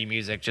like heavy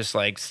music, just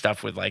like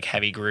stuff with like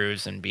heavy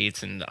grooves and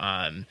beats, and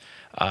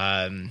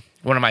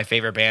one of my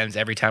favorite bands,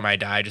 Every Time I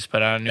Die, just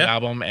put out a new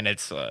album, and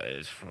it's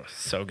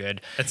so good.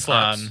 It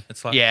slaps. It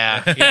slaps.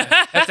 Yeah.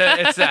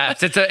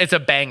 It's a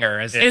banger.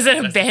 Is it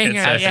a banger?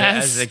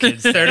 Yes. As the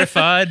kids say.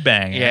 Certified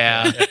banger.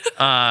 Yeah.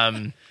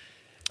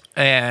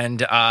 And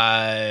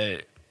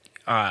my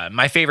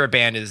favorite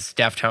band is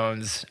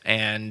Deftones,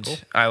 and Cool.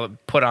 I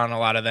put on a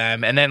lot of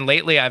them. And then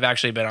lately, I've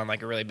actually been on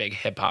like a really big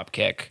hip hop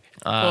kick.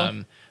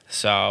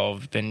 So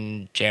I've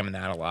been jamming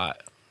that a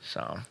lot.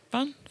 So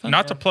Fun.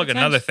 Not to plug Good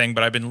another times. thing,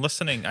 but I've been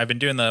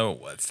doing the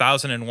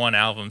 1,001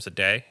 albums a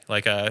day.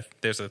 Like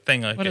there's a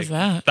thing like What is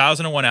that?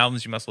 1,001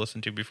 albums you must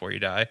listen to before you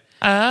die.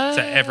 Oh.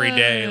 So every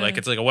day, like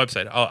it's like a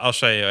website. I'll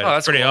show you. It's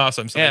that's pretty cool.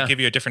 awesome. So Yeah. they give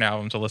you a different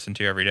album to listen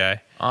to every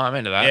day. I'm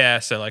into that. Yeah.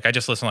 So like I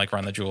just listen to like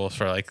Run the Jewels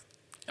for like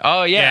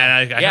Oh yeah.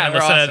 And I haven't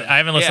listened. awesome. I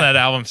haven't listened Yeah. to that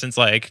album since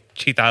like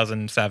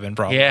 2007,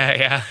 probably.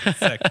 Yeah.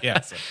 Sick.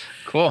 Yeah. So,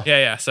 Cool.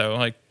 yeah. So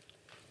like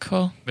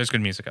Cool. there's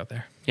good music out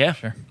there. Yeah.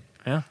 Sure.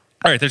 Yeah.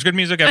 All right, there's good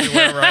music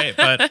everywhere, right?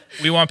 But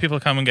we want people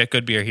to come and get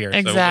good beer here. So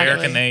Exactly.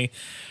 where can they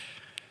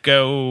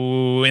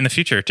go in the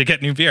future to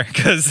get new beer?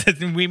 Because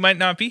we might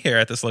not be here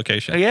at this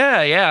location.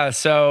 Yeah.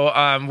 So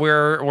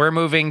we're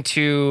moving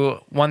to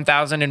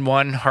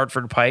 1001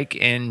 Hartford Pike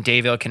in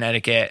Dayville,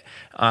 Connecticut.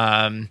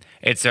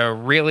 It's a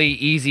really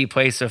easy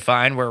place to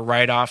find. We're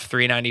right off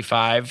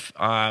 395,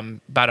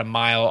 about a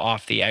mile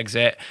off the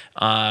exit.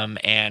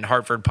 And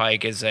Hartford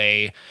Pike is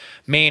a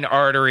main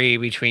artery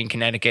between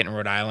Connecticut and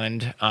Rhode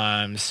Island.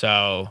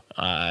 So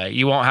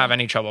you won't have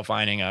any trouble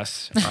finding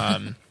us.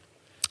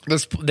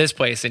 This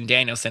place in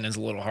Danielson is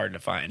a little hard to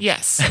find.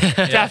 Yes,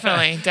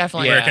 definitely.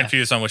 We were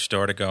confused on which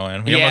door to go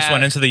in. We almost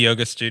went into the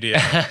yoga studio.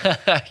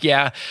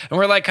 Yeah, and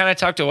we're like kind of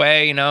tucked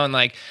away, and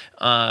like,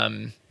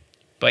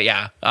 but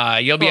yeah,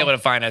 you'll be able to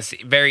find us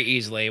very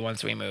easily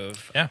once we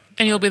move. Yeah,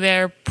 and you'll be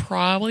there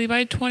probably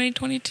by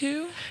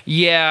 2022.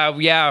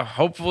 Yeah.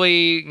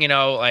 Hopefully,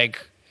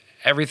 like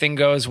everything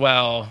goes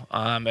well.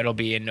 It'll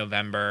be in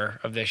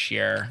November of this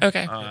year.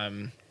 Okay.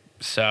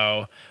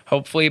 So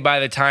hopefully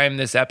by the time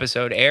this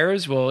episode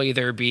airs, we'll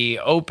either be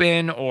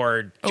open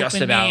or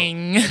just about to.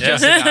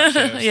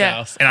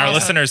 Yeah. So. And our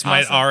listeners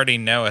might already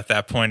know at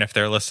that point if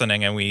they're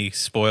listening and we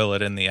spoil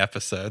it in the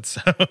episode.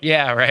 So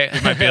Yeah, right.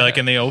 it might be like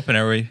in the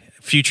opener,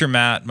 future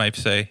Matt might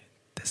say,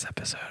 this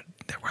episode,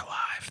 we're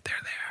live,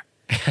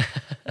 they're there.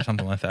 Or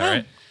something like that,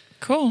 right?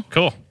 Cool.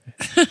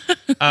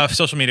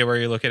 Social media, where are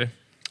you located?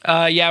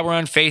 Yeah, we're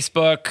on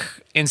Facebook,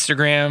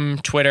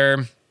 Instagram,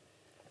 Twitter.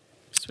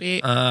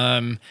 Sweet.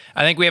 I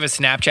think we have a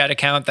Snapchat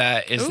account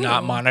that is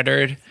not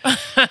monitored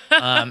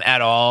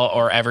at all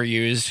or ever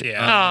used.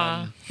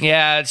 Yeah.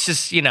 Yeah, it's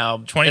just,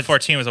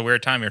 2014 was a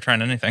weird time. You were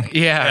trying anything.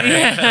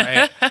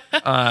 Yeah.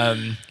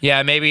 Right.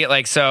 Yeah, maybe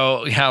like,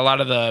 so yeah, a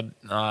lot of the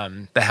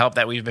help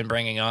that we've been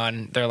bringing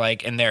on, they're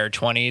like in their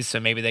 20s, so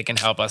maybe they can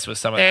help us with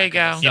some of that. There you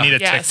go. You need a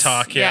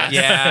TikTok. Yeah.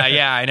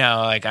 Yeah, I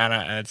know. Like, I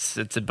don't.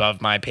 It's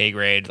above my pay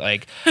grade.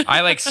 Like,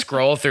 I like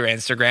scroll through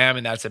Instagram,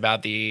 and that's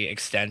about the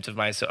extent of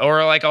my.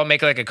 Or like, I'll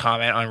make like a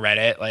comment on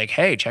Reddit, like,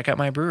 "Hey, check out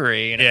my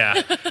brewery."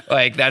 Yeah.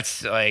 Like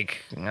that's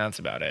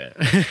about it.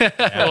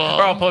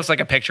 Or I'll post like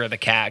a picture of the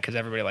cat because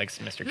everybody likes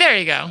Mr. There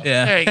you go.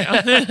 Yeah. There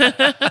you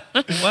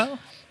go. Well,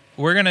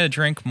 we're gonna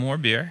drink more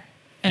beer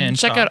and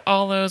check out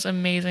all those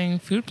amazing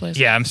food places.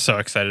 Yeah, I'm so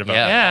excited about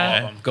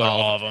Yeah. All of them. Go to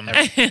all of them.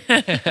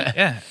 that.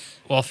 Yeah.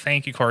 Well,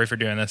 thank you, Corey, for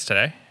doing this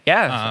today.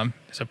 Yeah.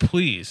 So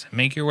please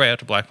make your way out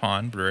to Black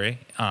Pond Brewery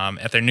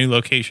at their new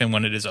location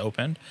when it is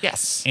opened.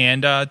 Yes.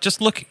 And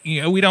just look,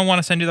 we don't want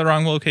to send you the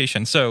wrong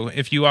location. So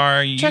if you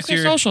are, check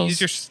their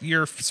socials. Use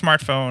your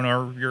smartphone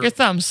or your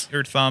thumbs.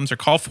 Your thumbs, or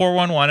call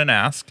 411 and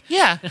ask.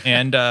 Yeah.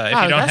 And if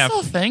you don't that's have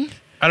the thing.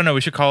 I don't know.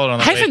 We should call it on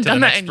the I way haven't to the done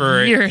that next in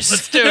brewery. years.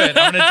 Let's do it.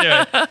 I'm gonna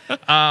do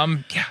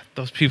it. Yeah,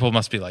 those people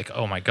must be like,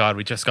 "Oh my god,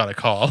 we just got a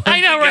call." I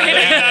know,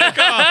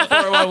 right?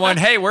 411.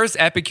 Hey, where's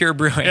Epicure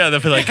Brewing? Yeah, they'll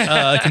be like,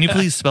 "Can you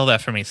please spell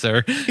that for me,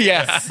 sir?"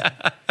 Yes.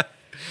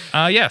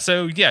 Yeah.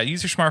 So use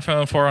your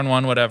smartphone,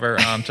 411, whatever,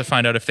 to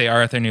find out if they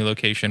are at their new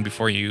location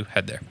before you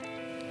head there.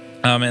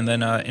 And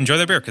then enjoy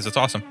their beer because it's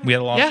awesome. We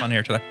had a lot of fun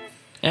here today.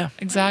 Yeah.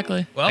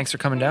 Exactly. Well, Thanks for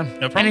coming down.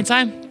 No problem.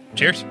 Anytime.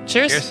 Cheers.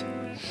 Cheers. Cheers.